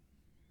in.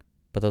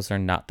 But those are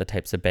not the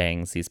types of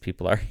bangs these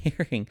people are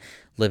hearing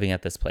living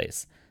at this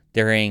place.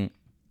 They're hearing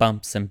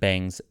bumps and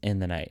bangs in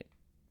the night.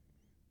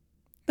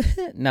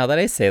 Now that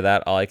I say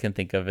that, all I can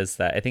think of is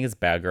that I think it's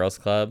Bad Girls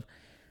Club,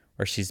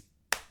 where she's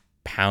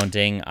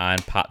pounding on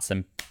pots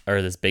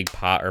or this big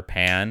pot or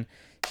pan.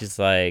 She's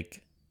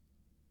like,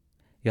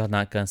 y'all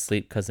not gonna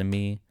sleep because of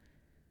me.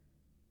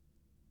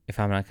 If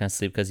I'm not gonna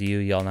sleep because of you,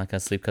 y'all not gonna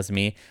sleep because of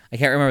me. I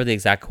can't remember the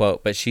exact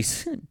quote, but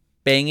she's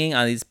banging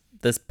on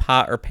this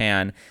pot or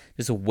pan,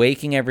 just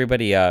waking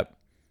everybody up,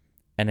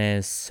 and it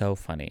is so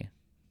funny.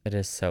 It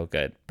is so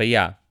good. But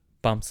yeah,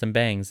 bumps and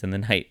bangs in the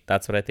night.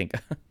 That's what I think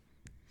of.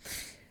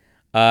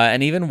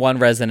 And even one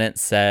resident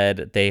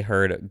said they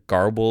heard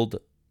garbled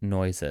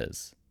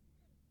noises.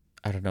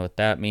 I don't know what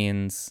that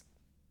means.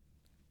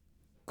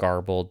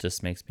 Garbled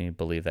just makes me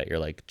believe that you're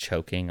like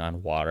choking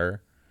on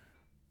water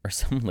or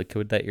some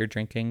liquid that you're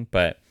drinking.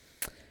 But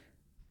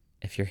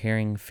if you're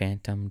hearing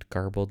phantomed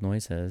garbled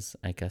noises,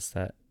 I guess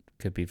that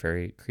could be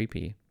very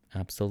creepy.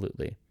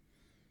 Absolutely.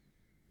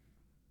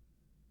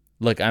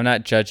 Look, I'm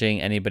not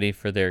judging anybody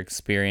for their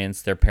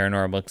experience, their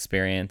paranormal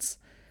experience.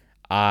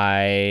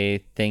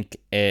 I think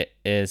it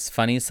is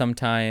funny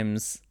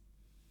sometimes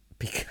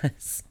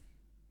because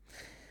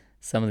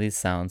some of these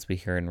sounds we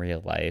hear in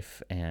real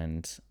life,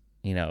 and,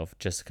 you know,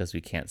 just because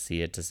we can't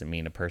see it doesn't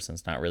mean a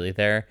person's not really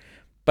there.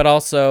 But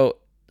also,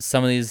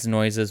 some of these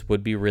noises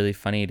would be really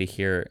funny to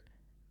hear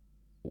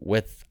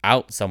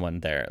without someone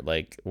there.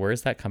 Like, where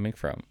is that coming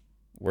from?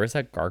 Where's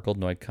that gargled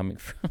noise coming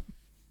from?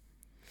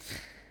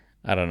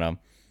 I don't know.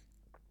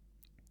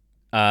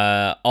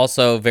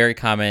 Also, very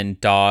common,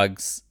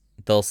 dogs.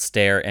 They'll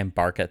stare and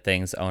bark at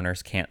things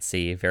owners can't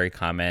see. Very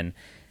common.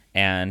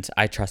 And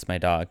I trust my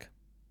dog.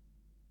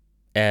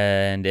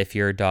 And if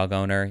you're a dog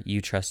owner, you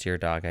trust your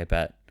dog, I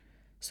bet.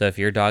 So if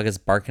your dog is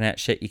barking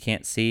at shit you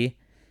can't see,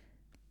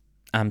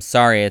 I'm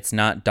sorry, it's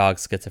not dog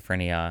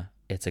schizophrenia.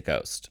 It's a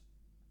ghost.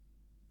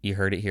 You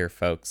heard it here,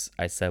 folks.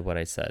 I said what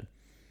I said.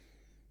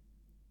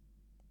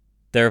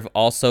 There have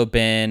also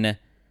been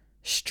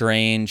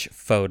strange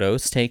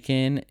photos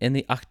taken in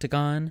the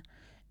octagon,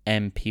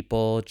 and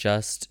people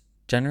just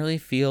generally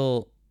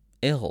feel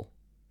ill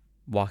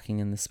walking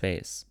in the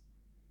space.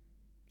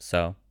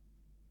 So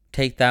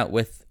take that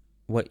with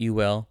what you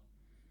will,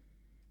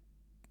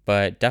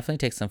 but definitely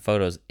take some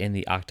photos in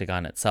the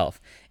octagon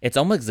itself. It's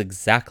almost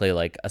exactly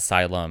like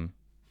Asylum,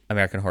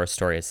 American Horror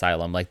Story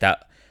Asylum, like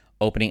that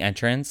opening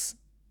entrance.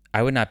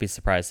 I would not be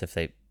surprised if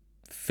they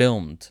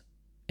filmed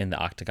in the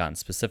octagon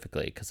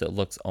specifically, because it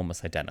looks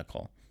almost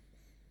identical.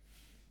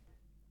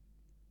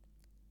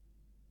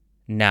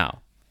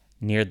 Now,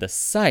 near the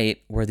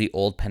site where the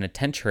old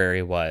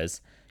penitentiary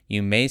was,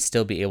 you may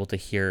still be able to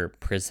hear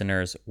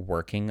prisoners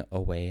working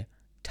away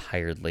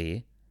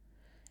tiredly.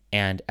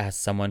 And as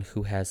someone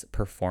who has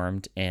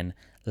performed in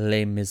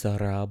Les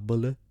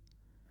Miserables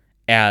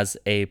as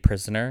a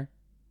prisoner,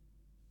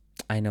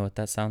 I know what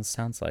that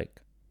sounds like.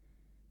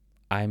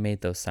 I made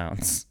those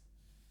sounds.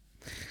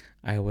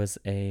 I was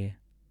a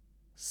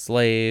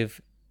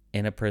slave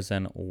in a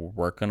prison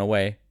working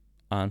away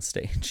on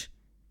stage.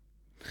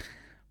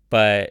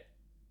 But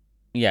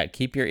yeah,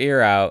 keep your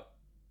ear out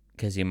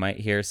because you might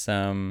hear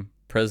some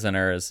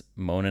prisoners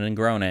moaning and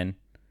groaning.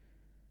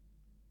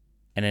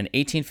 And in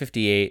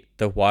 1858,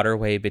 the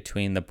waterway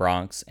between the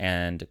Bronx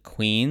and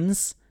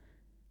Queens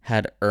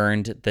had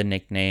earned the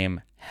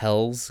nickname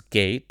Hell's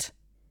Gate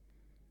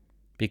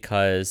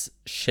because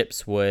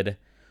ships would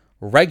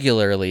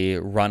regularly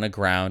run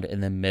aground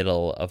in the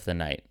middle of the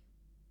night.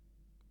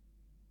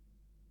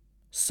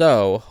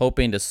 So,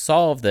 hoping to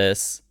solve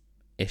this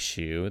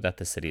issue that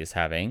the city is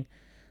having,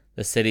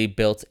 the city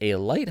built a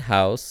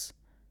lighthouse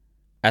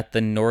at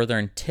the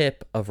northern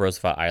tip of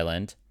Roosevelt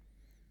Island.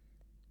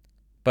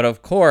 But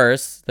of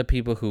course, the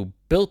people who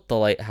built the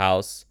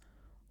lighthouse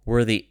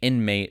were the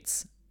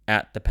inmates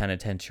at the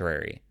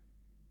penitentiary.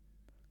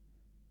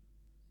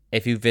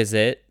 If you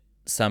visit,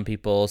 some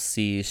people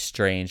see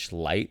strange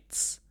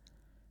lights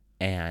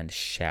and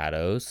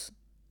shadows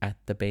at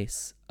the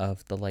base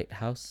of the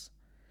lighthouse,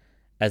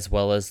 as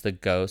well as the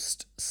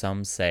ghost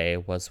some say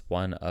was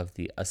one of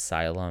the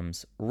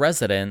asylum's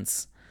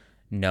residents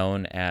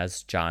known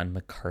as John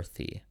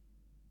McCarthy.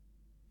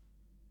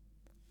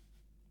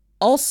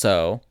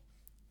 Also,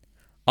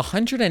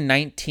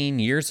 119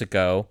 years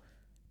ago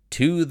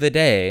to the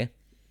day,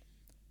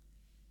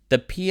 the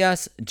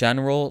P.S.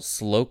 General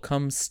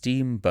Slocum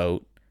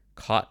steamboat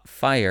caught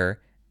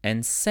fire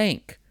and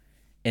sank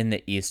in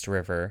the East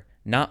River,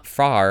 not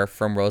far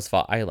from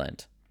Roosevelt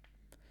Island.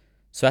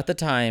 So at the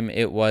time,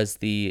 it was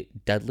the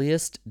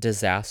deadliest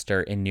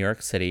disaster in New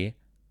York City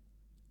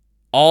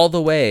all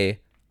the way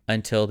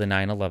until the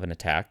 9/11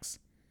 attacks.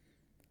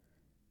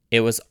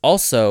 It was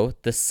also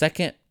the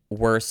second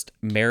worst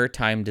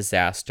maritime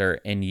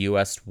disaster in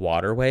U.S.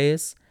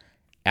 waterways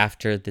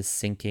after the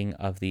sinking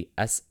of the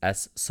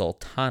SS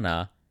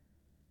Sultana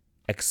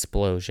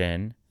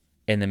explosion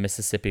in the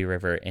Mississippi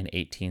River in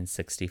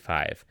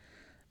 1865.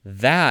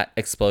 That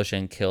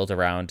explosion killed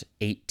around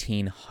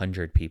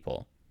 1,800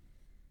 people.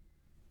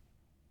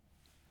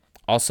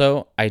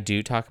 Also, I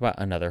do talk about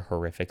another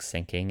horrific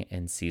sinking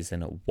in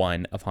season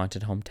 1 of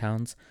Haunted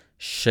Hometowns,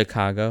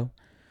 Chicago,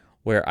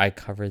 where I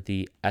cover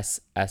the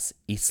SS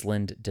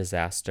Eastland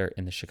disaster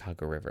in the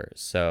Chicago River.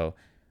 So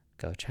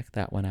go check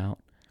that one out.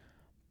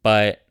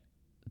 But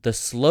the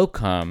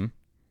Slocum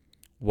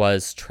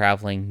was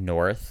traveling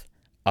north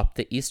up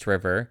the East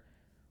River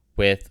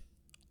with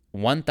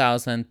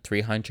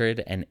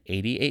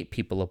 1,388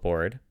 people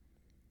aboard.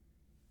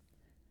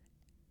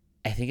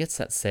 I think it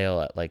set sail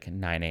at like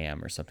 9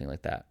 a.m. or something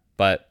like that.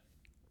 But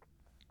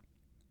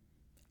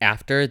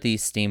after the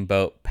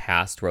steamboat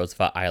passed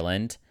Roosevelt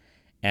Island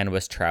and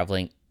was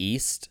traveling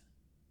east,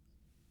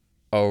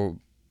 it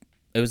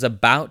was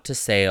about to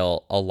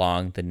sail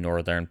along the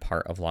northern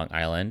part of Long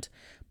Island.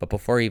 But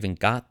before it even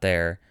got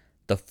there,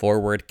 the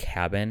forward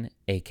cabin,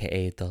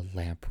 aka the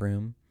lamp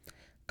room,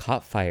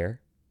 caught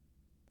fire.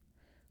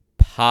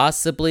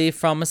 Possibly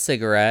from a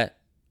cigarette.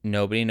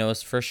 Nobody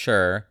knows for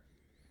sure.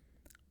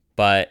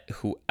 But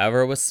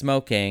whoever was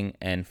smoking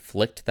and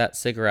flicked that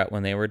cigarette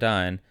when they were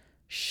done,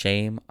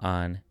 shame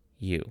on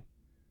you.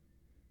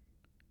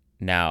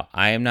 Now,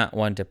 I am not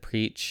one to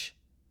preach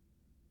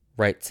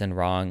rights and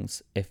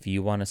wrongs. If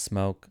you want to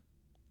smoke,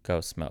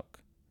 go smoke.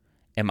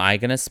 Am I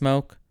going to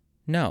smoke?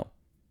 No.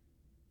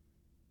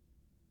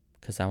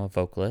 Because I'm a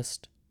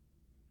vocalist.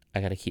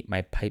 I got to keep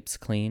my pipes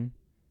clean.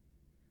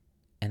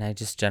 And I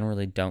just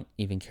generally don't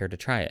even care to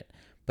try it.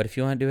 But if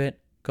you want to do it,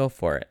 go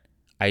for it.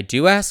 I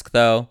do ask,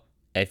 though,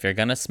 if you're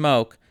going to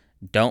smoke,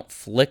 don't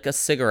flick a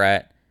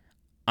cigarette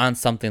on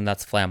something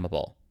that's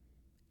flammable,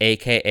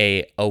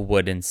 aka a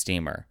wooden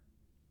steamer.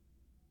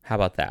 How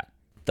about that?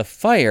 The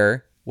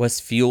fire was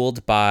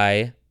fueled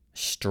by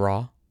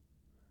straw,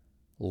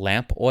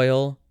 lamp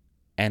oil,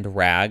 and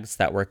rags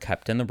that were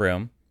kept in the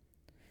room.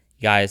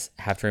 You guys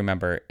have to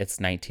remember, it's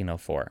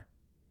 1904.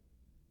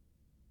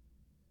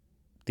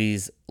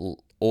 These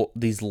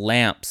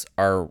lamps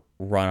are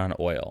run on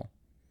oil.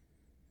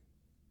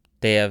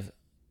 They have,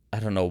 I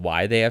don't know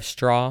why they have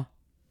straw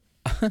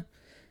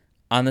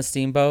on the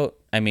steamboat.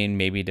 I mean,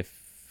 maybe to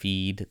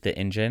feed the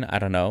engine. I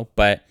don't know.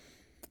 But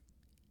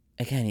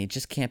again, you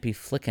just can't be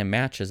flicking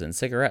matches in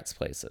cigarettes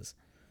places.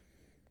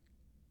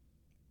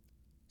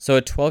 So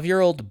a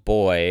 12-year-old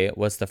boy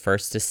was the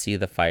first to see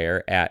the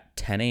fire at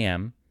 10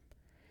 a.m.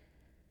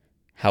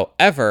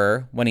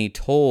 However, when he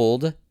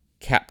told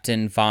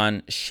Captain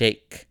Von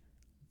Schaik,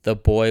 the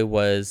boy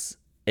was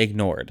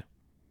ignored.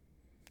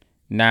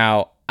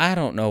 Now, I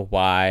don't know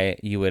why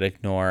you would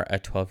ignore a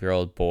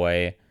 12-year-old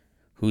boy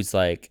who's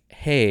like,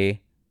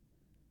 hey,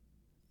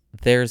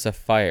 there's a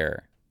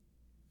fire.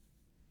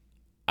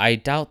 I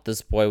doubt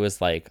this boy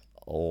was like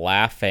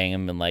laughing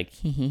and like,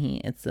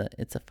 it's a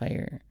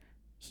fire.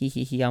 Hee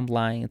hee hee, I'm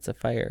lying, it's a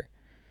fire.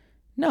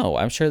 No,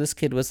 I'm sure this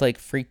kid was like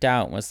freaked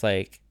out and was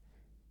like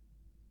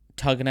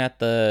tugging at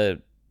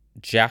the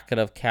jacket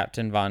of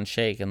Captain Von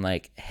Shake and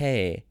like,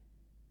 hey,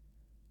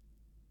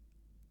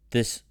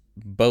 this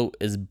boat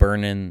is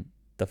burning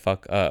the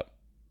fuck up.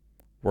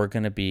 We're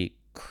going to be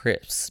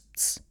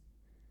crisps.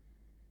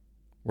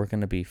 We're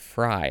going to be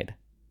fried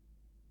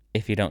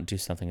if you don't do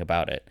something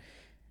about it.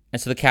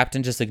 And so the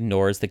captain just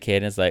ignores the kid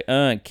and is like,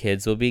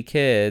 kids will be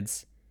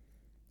kids.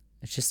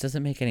 It just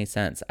doesn't make any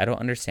sense. I don't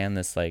understand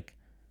this. Like,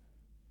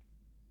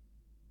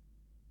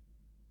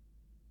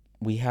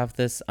 we have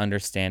this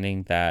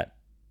understanding that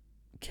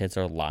kids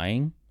are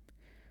lying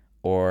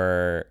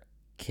or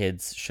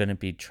kids shouldn't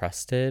be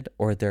trusted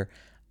or their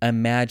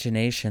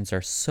imaginations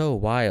are so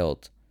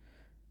wild.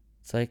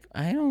 It's like,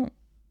 I don't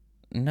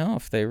know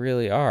if they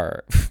really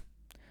are.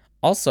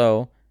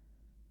 Also,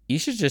 you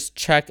should just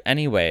check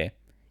anyway.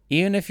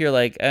 Even if you're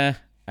like,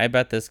 I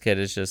bet this kid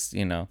is just,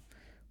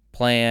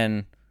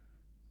 playing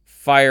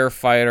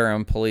firefighter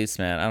and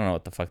policeman. I don't know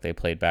what the fuck they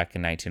played back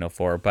in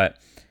 1904, but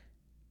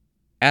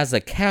as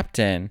a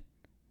captain,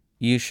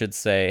 you should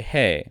say,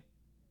 hey,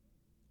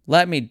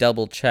 let me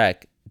double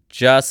check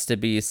just to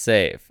be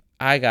safe.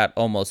 I got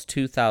almost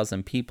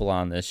 2,000 people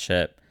on this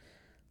ship.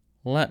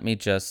 Let me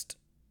just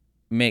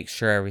make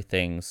sure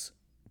everything's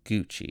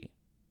Gucci.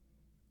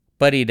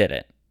 But he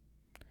didn't.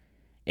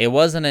 It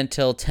wasn't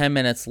until 10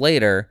 minutes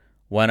later,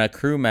 when a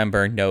crew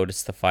member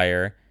noticed the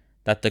fire,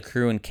 that the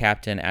crew and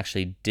captain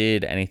actually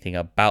did anything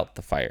about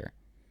the fire.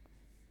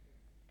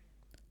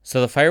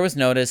 So the fire was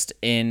noticed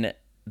in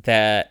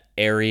that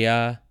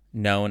area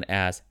known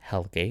as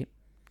Hellgate,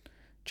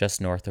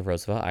 just north of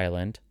Roosevelt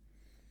Island,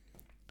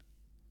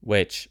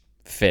 which,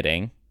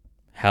 fitting,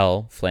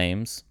 hell,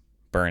 flames,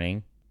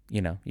 burning,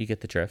 you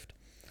get the drift.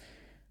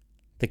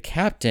 The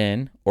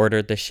captain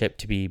ordered the ship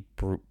to be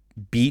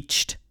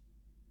beached,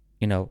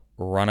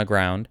 run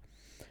aground,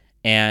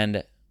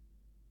 and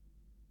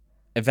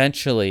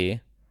eventually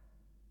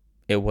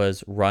it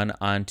was run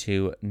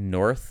onto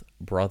North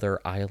Brother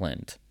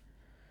Island,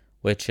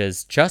 which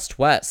is just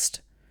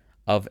west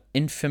of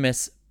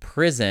infamous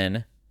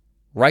prison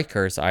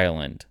Rikers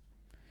Island.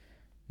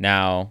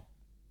 Now,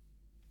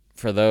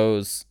 for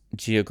those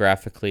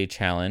geographically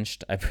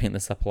challenged, I bring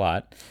this up a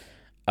lot.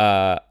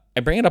 I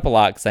bring it up a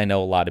lot because I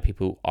know a lot of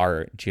people who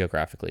are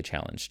geographically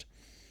challenged.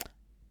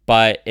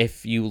 But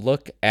if you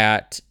look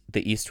at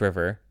the East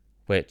River,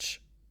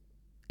 which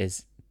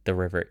is the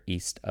river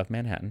east of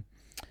Manhattan,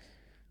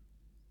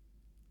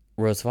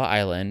 Roosevelt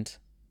Island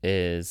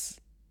is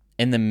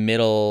in the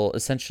middle,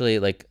 essentially.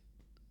 Like,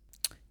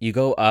 you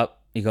go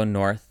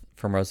north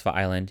from Roosevelt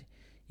Island,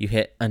 you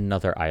hit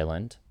another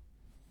island.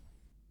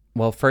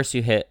 Well, first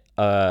you hit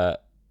a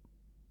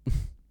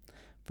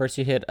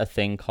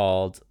thing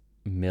called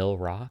Mill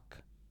Rock,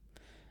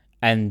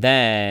 and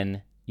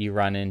then you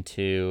run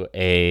into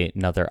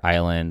another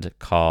island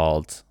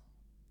called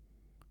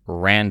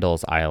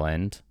Randall's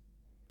Island.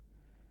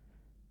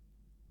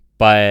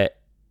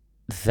 But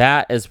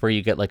that is where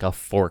you get like a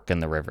fork in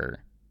the river.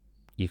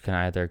 You can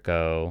either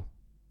go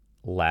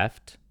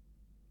left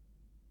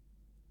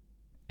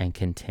and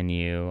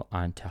continue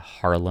onto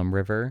Harlem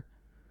River,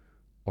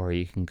 or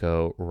you can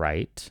go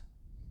right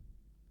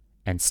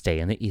and stay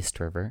in the East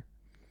River.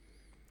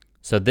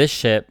 So this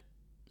ship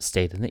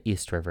stayed in the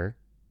East River.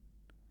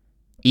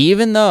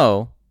 Even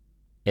though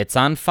it's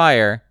on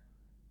fire,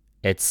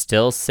 it's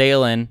still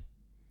sailing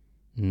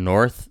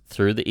north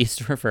through the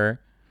East River.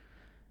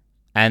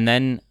 And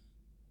then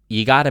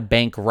you got to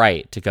bank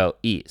right to go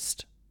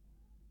east,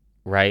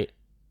 right?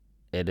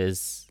 It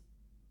is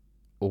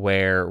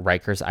where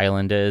Rikers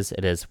Island is.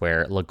 It is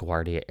where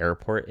LaGuardia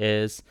Airport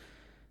is.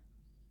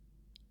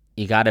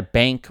 You got to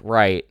bank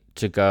right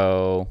to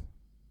go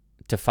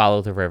to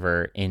follow the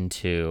river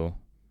into,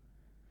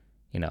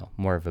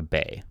 more of a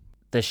bay.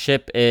 The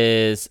ship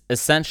is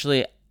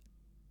essentially,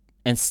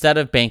 instead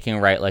of banking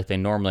right like they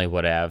normally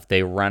would have,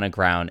 they run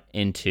aground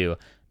into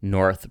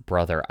North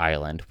Brother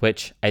Island,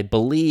 which I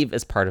believe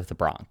is part of the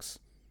Bronx,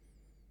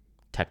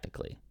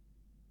 technically,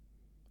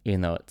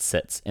 even though it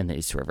sits in the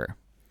East River.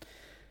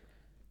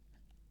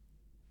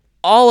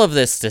 All of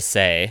this to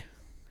say,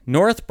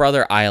 North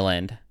Brother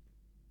Island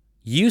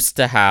used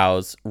to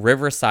house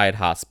Riverside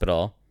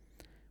Hospital.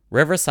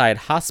 Riverside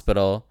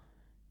Hospital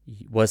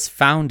was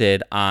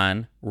founded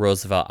on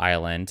Roosevelt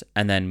Island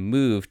and then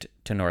moved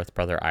to North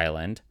Brother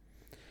Island.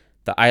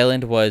 The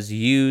island was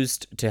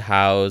used to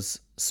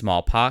house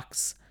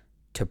smallpox,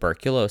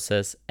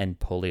 tuberculosis, and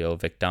polio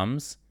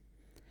victims.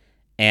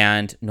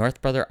 And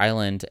North Brother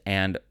Island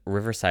and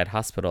Riverside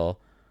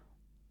Hospital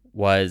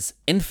was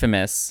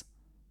infamous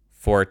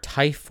for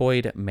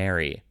Typhoid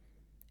Mary,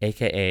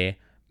 aka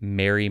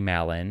Mary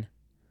Mallon,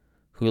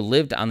 who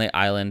lived on the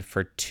island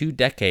for 2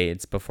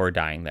 decades before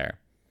dying there.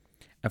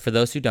 And for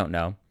those who don't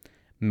know,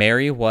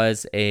 Mary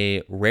was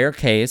a rare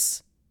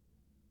case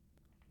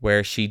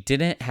where she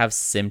didn't have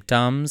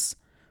symptoms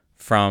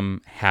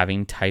from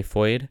having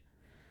typhoid,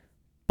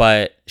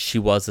 but she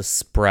was a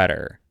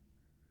spreader.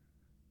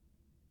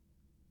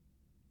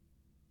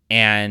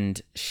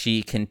 And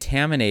she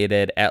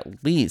contaminated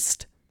at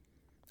least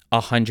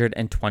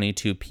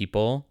 122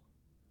 people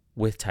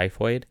with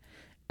typhoid,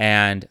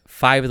 and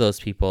 5 of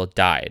those people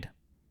died.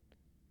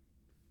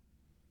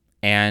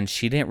 And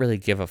she didn't really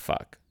give a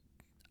fuck.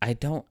 I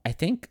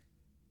think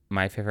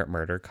My Favorite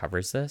Murder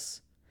covers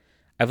this.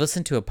 I've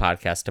listened to a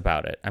podcast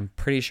about it. I'm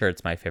pretty sure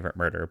it's My Favorite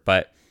Murder,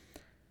 but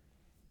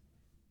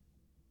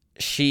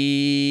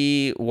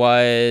she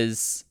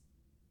was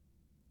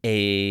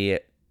a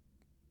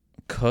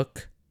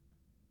cook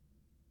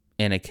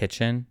in a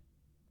kitchen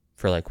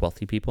for like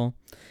wealthy people,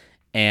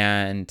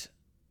 and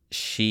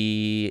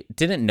she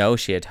didn't know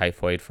she had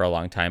typhoid for a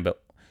long time,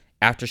 but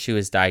after she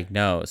was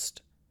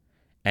diagnosed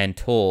and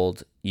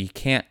told you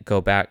can't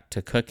go back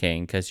to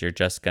cooking because you're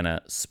just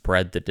gonna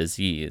spread the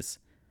disease,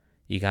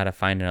 you got to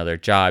find another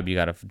job, you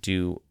got to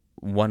do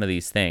one of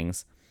these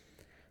things,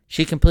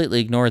 she completely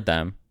ignored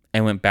them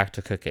and went back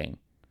to cooking,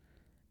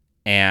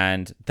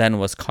 and then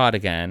was caught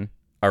again,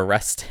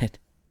 arrested.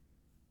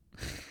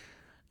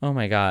 Oh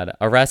my God,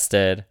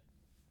 arrested.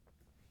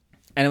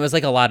 And it was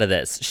like a lot of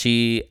this.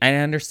 I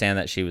understand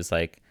that she was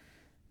like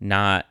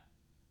not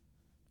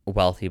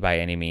wealthy by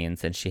any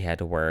means, and she had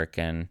to work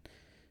and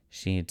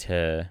she needed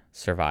to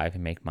survive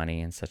and make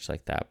money and such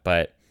like that.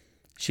 But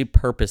she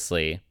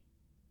purposely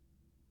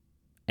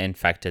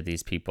infected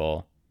these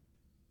people,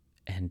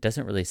 and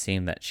doesn't really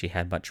seem that she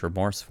had much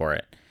remorse for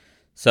it.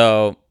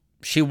 So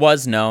she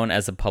was known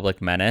as a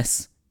public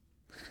menace,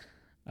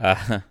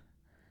 and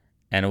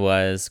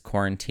was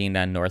quarantined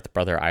on North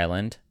Brother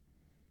Island.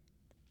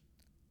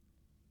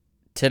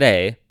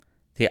 Today,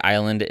 the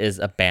island is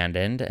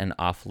abandoned and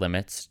off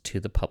limits to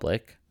the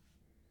public.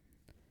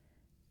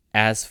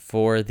 As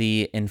for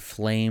the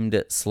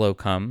inflamed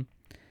Slocum,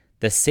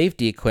 the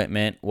safety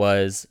equipment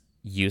was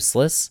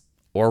useless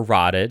or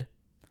rotted.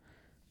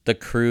 The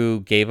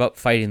crew gave up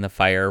fighting the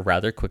fire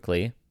rather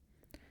quickly.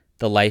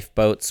 The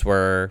lifeboats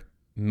were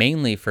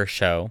mainly for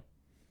show,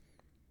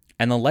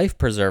 and the life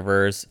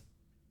preservers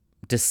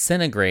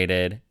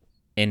disintegrated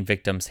in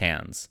victims'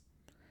 hands.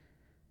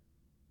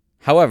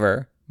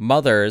 However,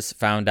 mothers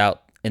found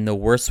out in the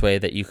worst way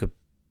that you could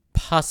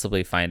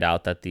possibly find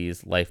out that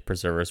these life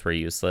preservers were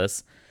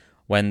useless,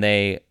 when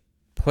they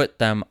put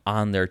them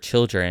on their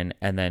children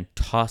and then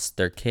tossed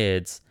their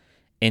kids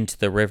into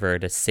the river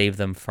to save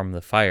them from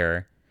the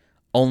fire,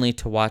 only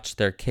to watch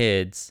their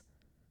kids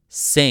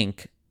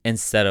sink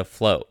instead of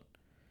float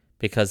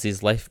because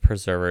these life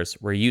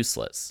preservers were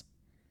useless.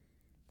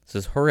 This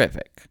is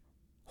horrific.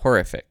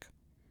 Horrific.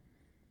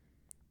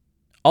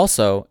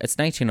 Also, it's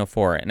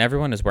 1904 and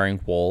everyone is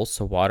wearing wool,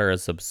 so water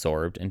is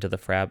absorbed into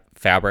the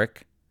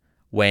fabric,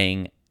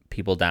 weighing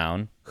people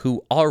down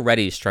who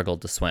already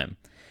struggled to swim.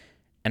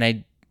 And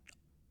I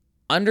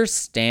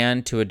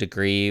understand to a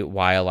degree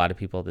why a lot of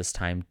people at this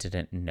time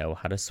didn't know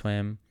how to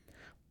swim,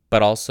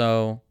 but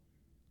also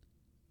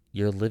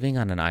you're living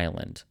on an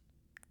island.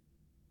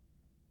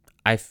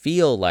 I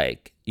feel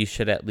like you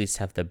should at least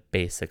have the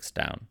basics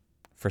down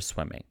for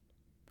swimming.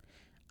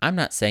 I'm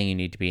not saying you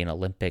need to be an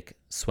Olympic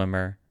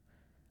swimmer.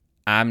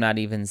 I'm not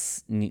even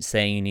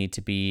saying you need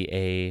to be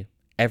a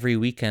every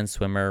weekend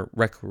swimmer,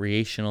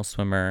 recreational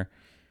swimmer,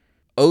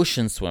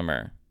 ocean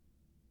swimmer.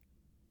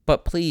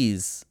 But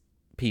please,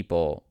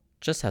 people,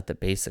 just have the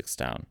basics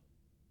down.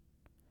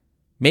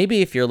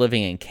 Maybe if you're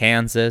living in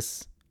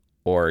Kansas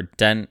or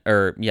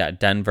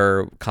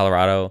Denver,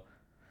 Colorado,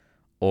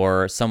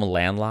 or some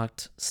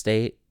landlocked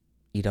state,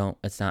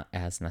 it's not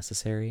as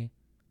necessary.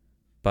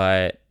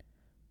 But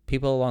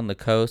people along the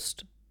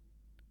coast,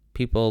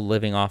 people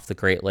living off the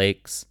Great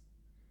Lakes,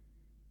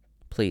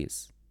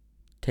 please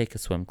take a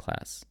swim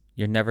class.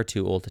 You're never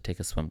too old to take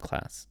a swim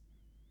class.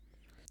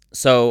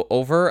 So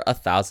over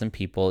 1,000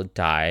 people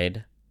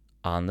died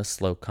on the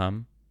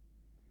Slocum,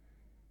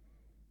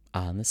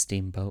 on the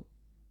steamboat,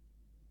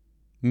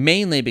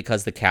 mainly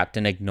because the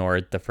captain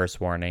ignored the first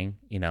warning,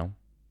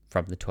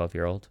 from the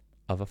 12-year-old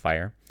of a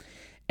fire.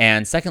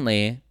 And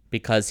secondly,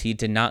 because he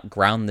did not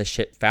ground the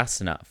ship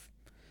fast enough,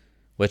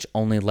 which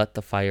only let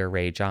the fire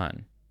rage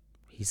on.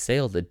 He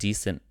sailed a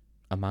decent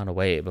amount of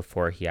way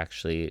before he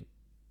actually,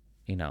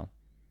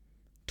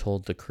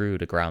 told the crew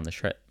to ground the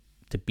ship,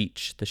 to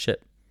beach the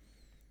ship.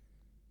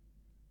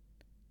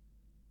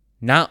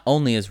 Not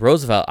only is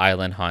Roosevelt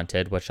Island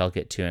haunted, which I'll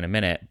get to in a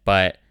minute,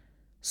 but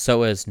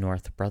so is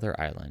North Brother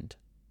Island.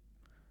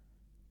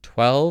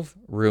 12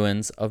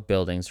 ruins of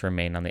buildings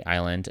remain on the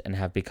island and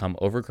have become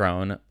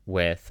overgrown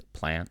with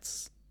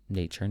plants,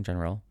 nature in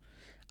general.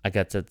 I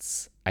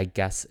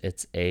guess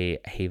it's a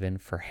haven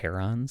for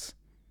herons.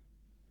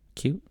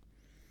 Cute.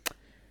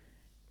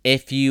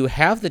 If you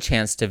have the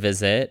chance to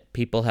visit,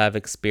 people have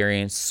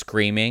experienced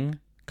screaming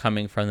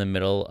coming from the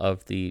middle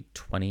of the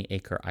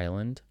 20-acre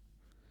island,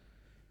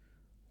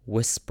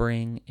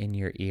 whispering in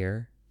your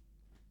ear,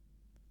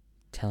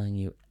 telling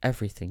you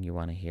everything you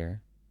want to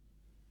hear,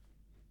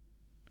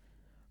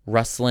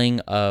 rustling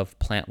of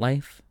plant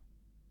life,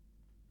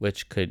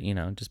 which could,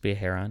 just be a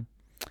heron,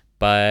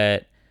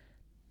 but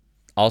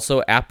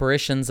also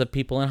apparitions of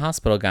people in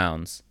hospital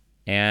gowns,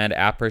 and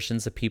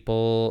apparitions of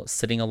people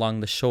sitting along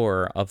the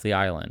shore of the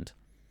island.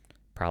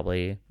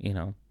 Probably,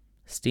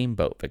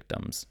 steamboat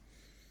victims.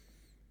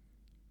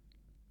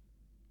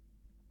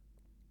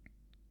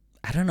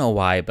 I don't know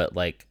why, but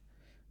like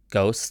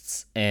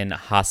ghosts in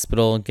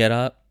hospital get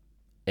up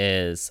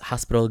is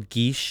hospital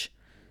geesh,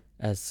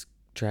 as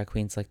drag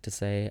queens like to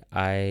say.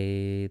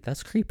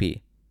 That's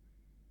creepy.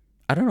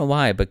 I don't know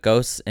why, but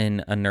ghosts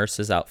in a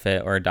nurse's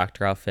outfit or a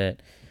doctor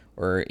outfit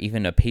or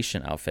even a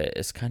patient outfit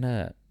is kind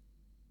of,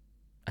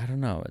 I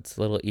don't know, it's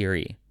a little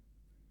eerie.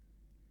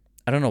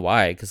 I don't know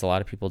why, because a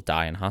lot of people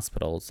die in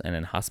hospitals and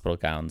in hospital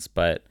gowns,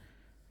 but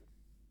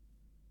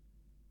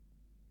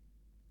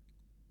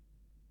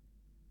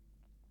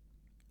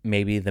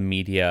maybe it's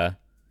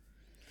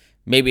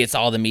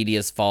all the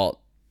media's fault.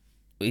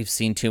 We've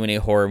seen too many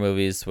horror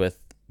movies with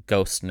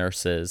ghost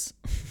nurses.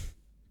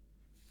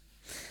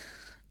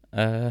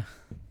 I'm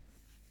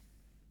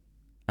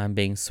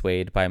being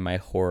swayed by my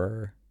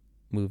horror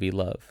movie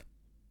love.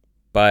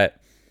 But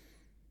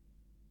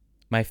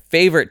my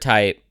favorite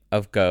type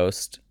of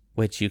ghost,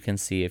 which you can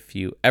see if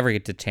you ever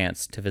get the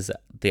chance to visit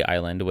the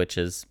island, which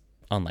is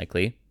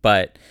unlikely,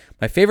 but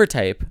my favorite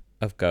type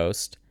of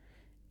ghost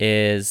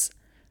is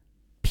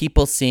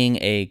people seeing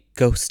a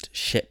ghost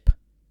ship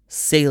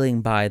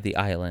sailing by the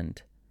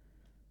island,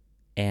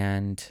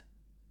 and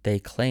they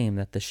claim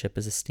that the ship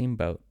is a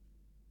steamboat.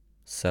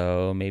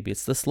 So maybe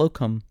it's the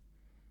Slocum.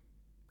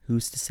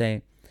 Who's to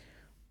say?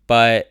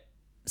 But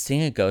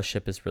seeing a ghost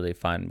ship is really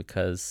fun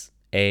because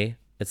A,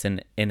 it's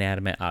an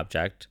inanimate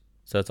object,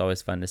 so it's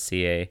always fun to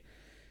see a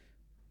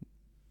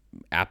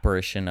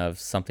apparition of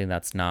something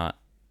that's not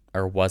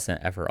or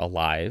wasn't ever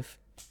alive.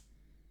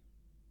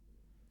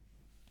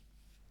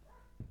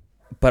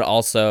 But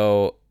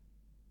also,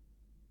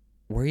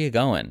 where are you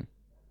going?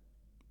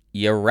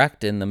 You're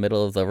wrecked in the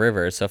middle of the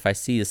river, so if I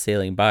see you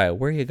sailing by,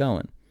 where are you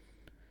going?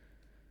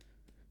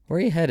 Where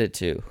are you headed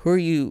to? Who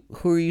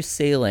are you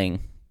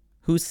sailing?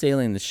 Who's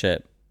sailing the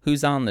ship?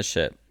 Who's on the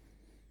ship?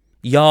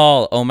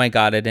 Y'all, oh my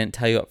God, I didn't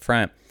tell you up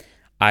front.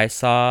 I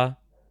saw,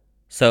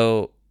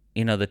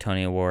 the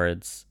Tony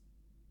Awards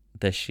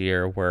this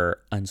year were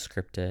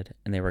unscripted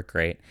and they were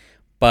great.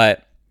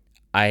 But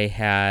I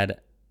had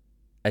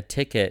a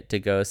ticket to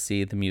go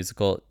see the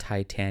musical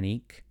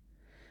Titanic,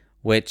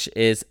 which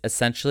is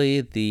essentially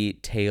the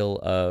tale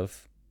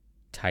of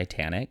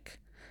Titanic,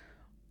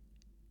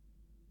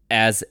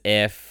 as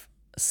if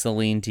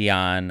Celine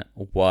Dion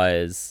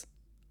was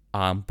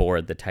on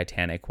board the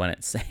Titanic when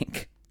it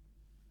sank.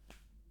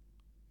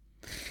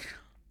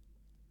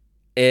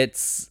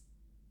 It's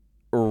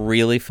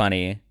really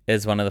funny.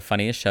 It's one of the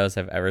funniest shows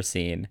I've ever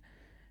seen.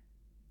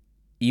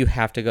 You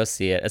have to go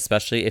see it,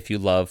 especially if you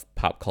love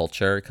pop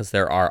culture, because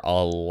there are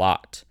a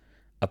lot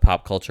of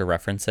pop culture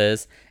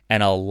references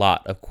and a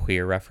lot of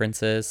queer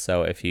references.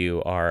 So if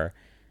you are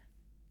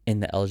in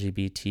the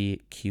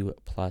LGBTQ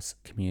plus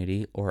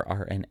community or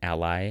are an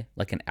ally,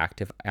 like an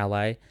active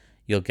ally,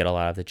 you'll get a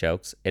lot of the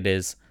jokes. It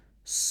is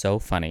so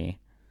funny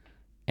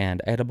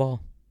and I had a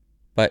ball.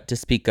 But to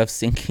speak of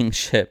sinking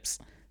ships,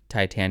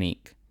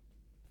 Titanic,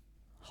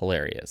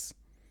 hilarious.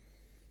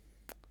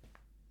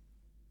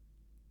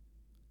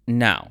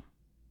 Now,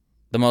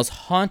 the most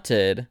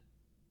haunted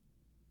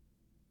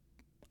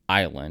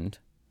island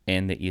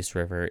in the East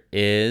River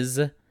is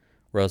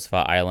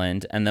Roosevelt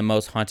Island, and the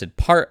most haunted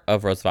part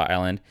of Roosevelt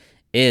Island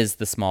is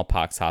the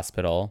smallpox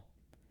hospital,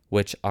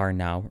 which are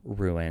now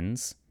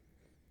ruins.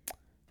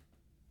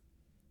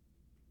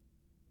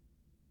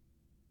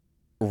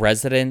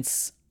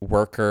 Residents,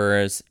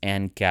 workers,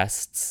 and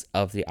guests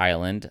of the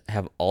island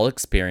have all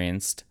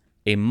experienced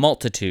a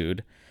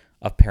multitude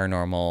of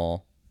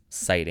paranormal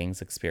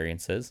sightings,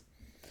 experiences.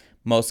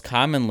 Most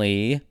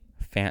commonly,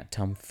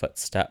 phantom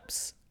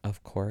footsteps,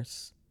 of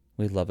course.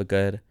 We love a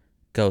good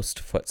ghost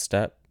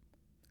footstep.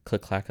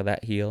 Click-clack of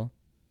that heel.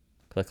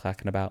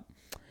 Click-clacking about.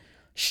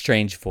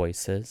 Strange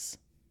voices.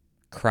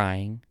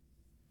 Crying.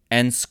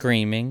 And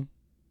screaming.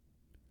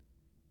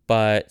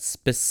 But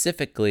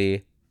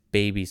specifically,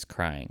 babies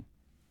crying.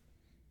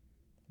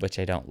 Which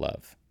I don't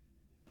love.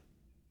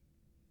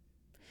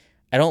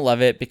 I don't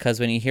love it because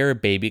when you hear a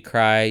baby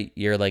cry,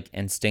 your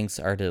instincts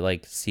are to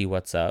see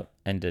what's up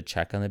and to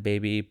check on the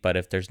baby. But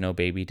if there's no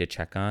baby to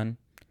check on,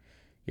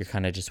 you're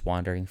kind of just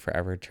wandering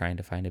forever trying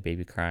to find a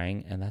baby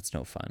crying, and that's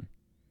no fun.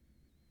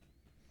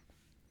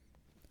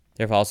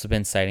 There have also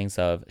been sightings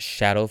of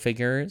shadow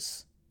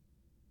figures,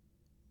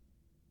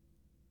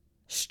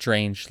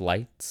 strange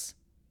lights.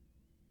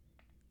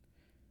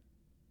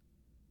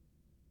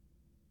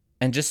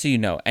 And just so you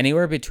know,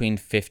 anywhere between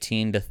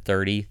 15 to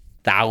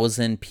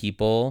 30,000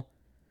 people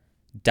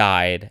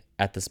died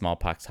at the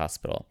smallpox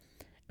hospital.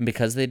 And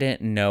because they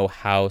didn't know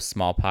how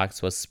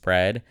smallpox was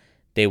spread,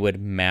 they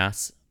would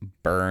mass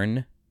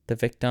burn the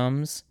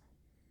victims.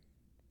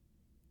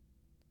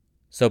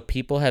 So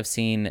people have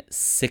seen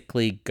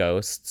sickly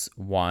ghosts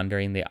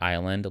wandering the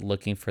island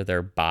looking for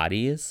their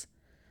bodies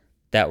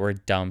that were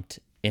dumped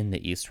in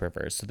the East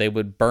River. So they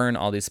would burn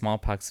all these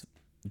smallpox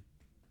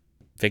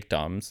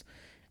victims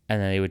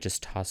and then they would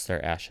just toss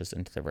their ashes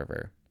into the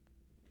river.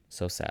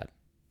 So sad.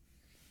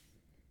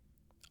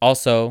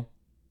 Also,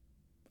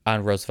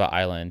 on Roosevelt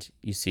Island,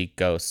 you see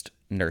ghost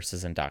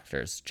nurses and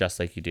doctors, just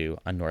like you do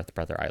on North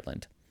Brother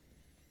Island.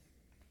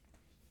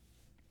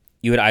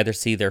 You would either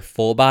see their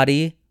full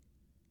body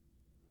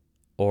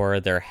or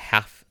their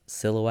half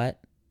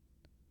silhouette.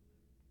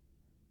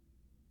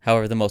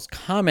 However, the most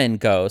common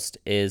ghost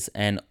is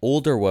an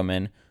older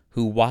woman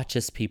who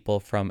watches people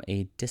from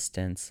a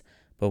distance,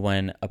 but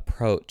when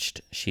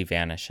approached, she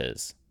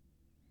vanishes.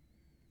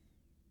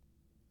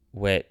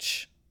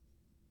 Which,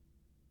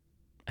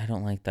 I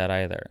don't like that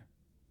either.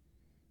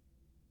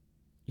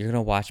 You're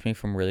going to watch me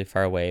from really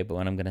far away, but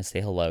when I'm going to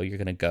say hello, you're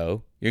going to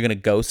go. You're going to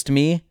ghost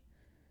me.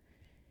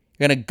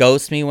 You're going to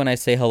ghost me when I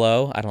say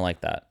hello. I don't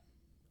like that.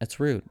 It's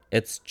rude.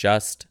 It's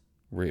just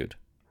rude.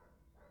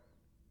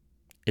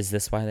 Is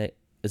this why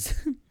is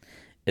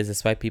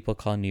this why people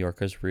call New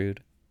Yorkers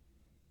rude?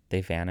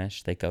 They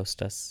vanish. They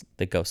ghost us.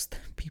 They ghost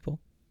people.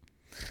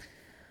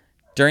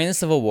 During the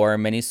Civil War,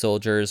 many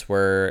soldiers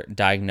were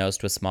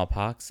diagnosed with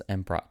smallpox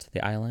and brought to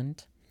the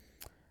island.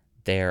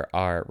 There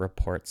are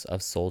reports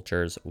of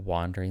soldiers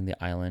wandering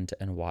the island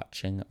and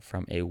watching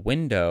from a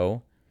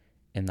window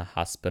in the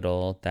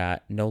hospital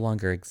that no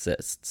longer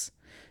exists.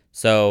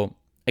 So,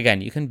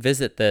 again, you can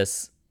visit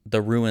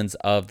the ruins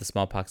of the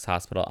smallpox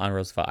hospital on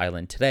Roosevelt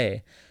Island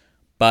today,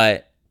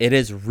 but it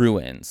is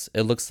ruins.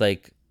 It looks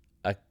like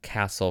a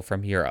castle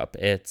from Europe.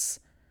 It's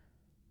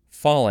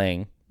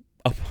falling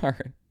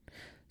apart.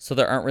 So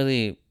there aren't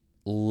really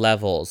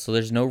levels. So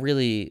there's no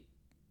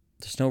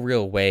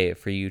real way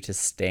for you to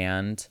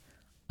stand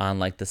on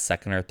like the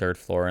second or third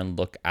floor and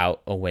look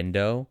out a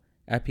window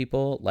at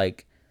people.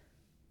 Like,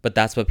 but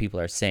that's what people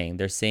are saying.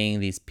 They're seeing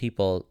these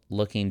people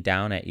looking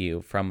down at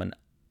you from an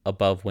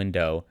above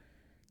window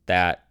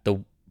that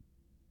the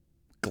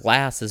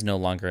glass is no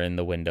longer in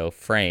the window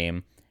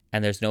frame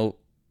and there's no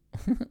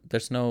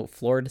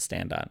floor to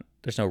stand on.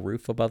 There's no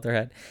roof above their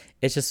head.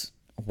 It's just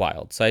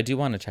wild. So I do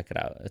want to check it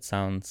out. It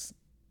sounds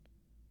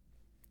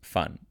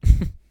fun.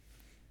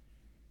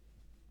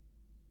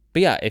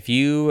 But yeah, if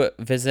you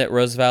visit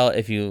Roosevelt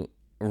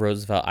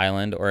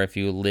Island, or if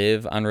you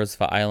live on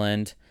Roosevelt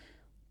Island,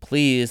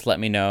 please let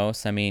me know.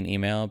 Send me an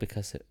email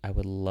because I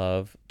would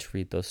love to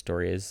read those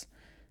stories.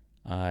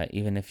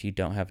 Even if you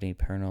don't have any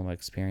paranormal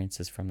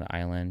experiences from the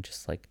island,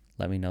 just like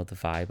let me know the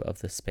vibe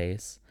of the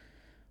space.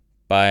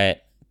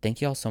 But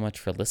thank you all so much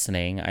for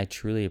listening. I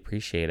truly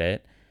appreciate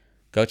it.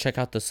 Go check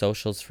out the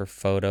socials for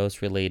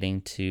photos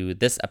relating to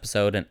this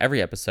episode and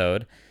every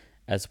episode,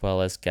 as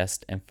well as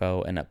guest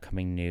info and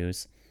upcoming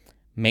news.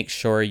 Make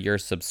sure you're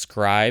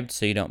subscribed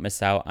so you don't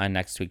miss out on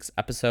next week's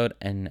episode,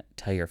 and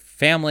tell your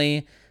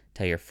family,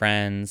 tell your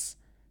friends,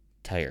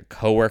 tell your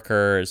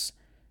coworkers,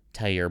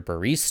 tell your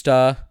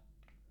barista.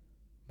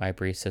 My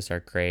baristas are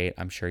great.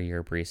 I'm sure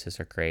your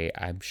baristas are great.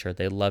 I'm sure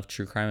they love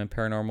true crime and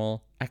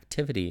paranormal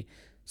activity,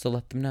 so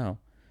let them know.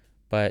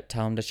 But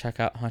tell them to check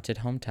out Haunted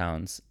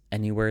Hometowns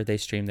anywhere they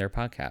stream their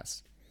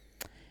podcasts.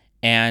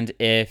 And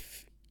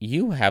if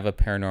you have a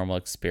paranormal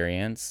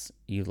experience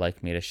you'd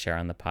like me to share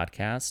on the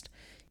podcast,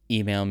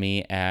 email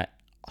me at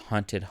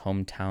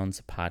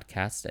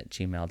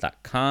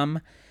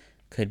hauntedhometownspodcast@gmail.com.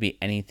 Could be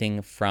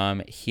anything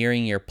from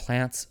hearing your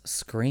plants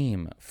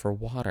scream for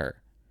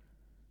water.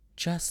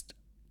 Just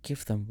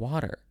give them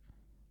water.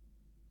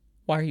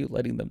 Why are you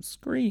letting them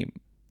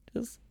scream?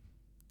 Just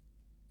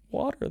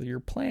water your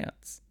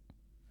plants.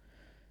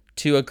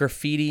 To a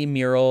graffiti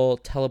mural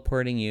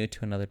teleporting you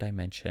to another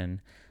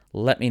dimension.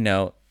 Let me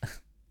know.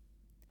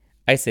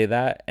 I say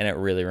that and it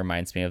really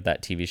reminds me of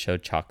that TV show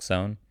Chalk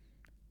Zone,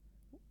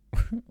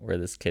 where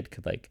this kid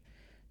could like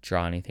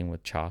draw anything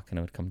with chalk and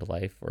it would come to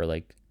life, or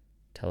like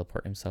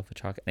teleport himself with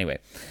chalk. Anyway,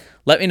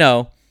 let me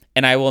know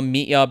and I will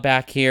meet y'all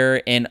back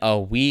here in a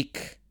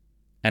week.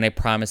 And I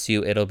promise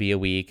you it'll be a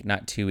week,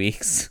 not 2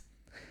 weeks,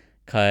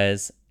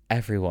 because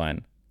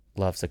everyone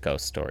loves a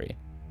ghost story.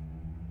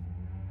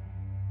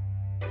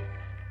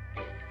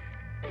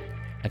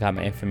 I got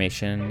my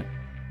information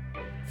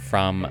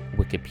from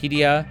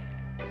Wikipedia,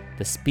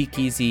 the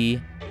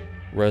Speakeasy,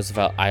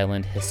 Roosevelt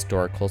Island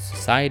Historical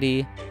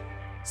Society,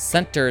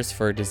 Centers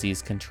for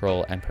Disease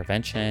Control and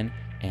Prevention,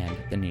 and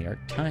the New York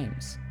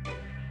Times.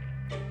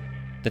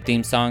 The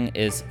theme song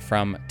is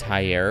from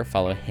Tyre.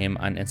 Follow him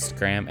on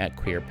Instagram at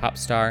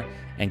QueerPopstar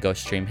and go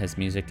stream his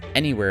music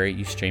anywhere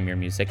you stream your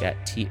music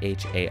at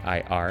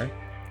THAIR.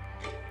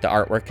 The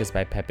artwork is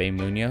by Pepe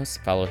Munoz.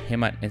 Follow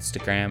him on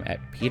Instagram at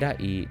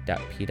p.e.p.e.munoz,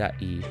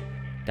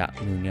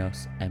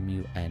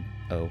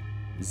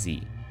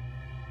 MUNOZ.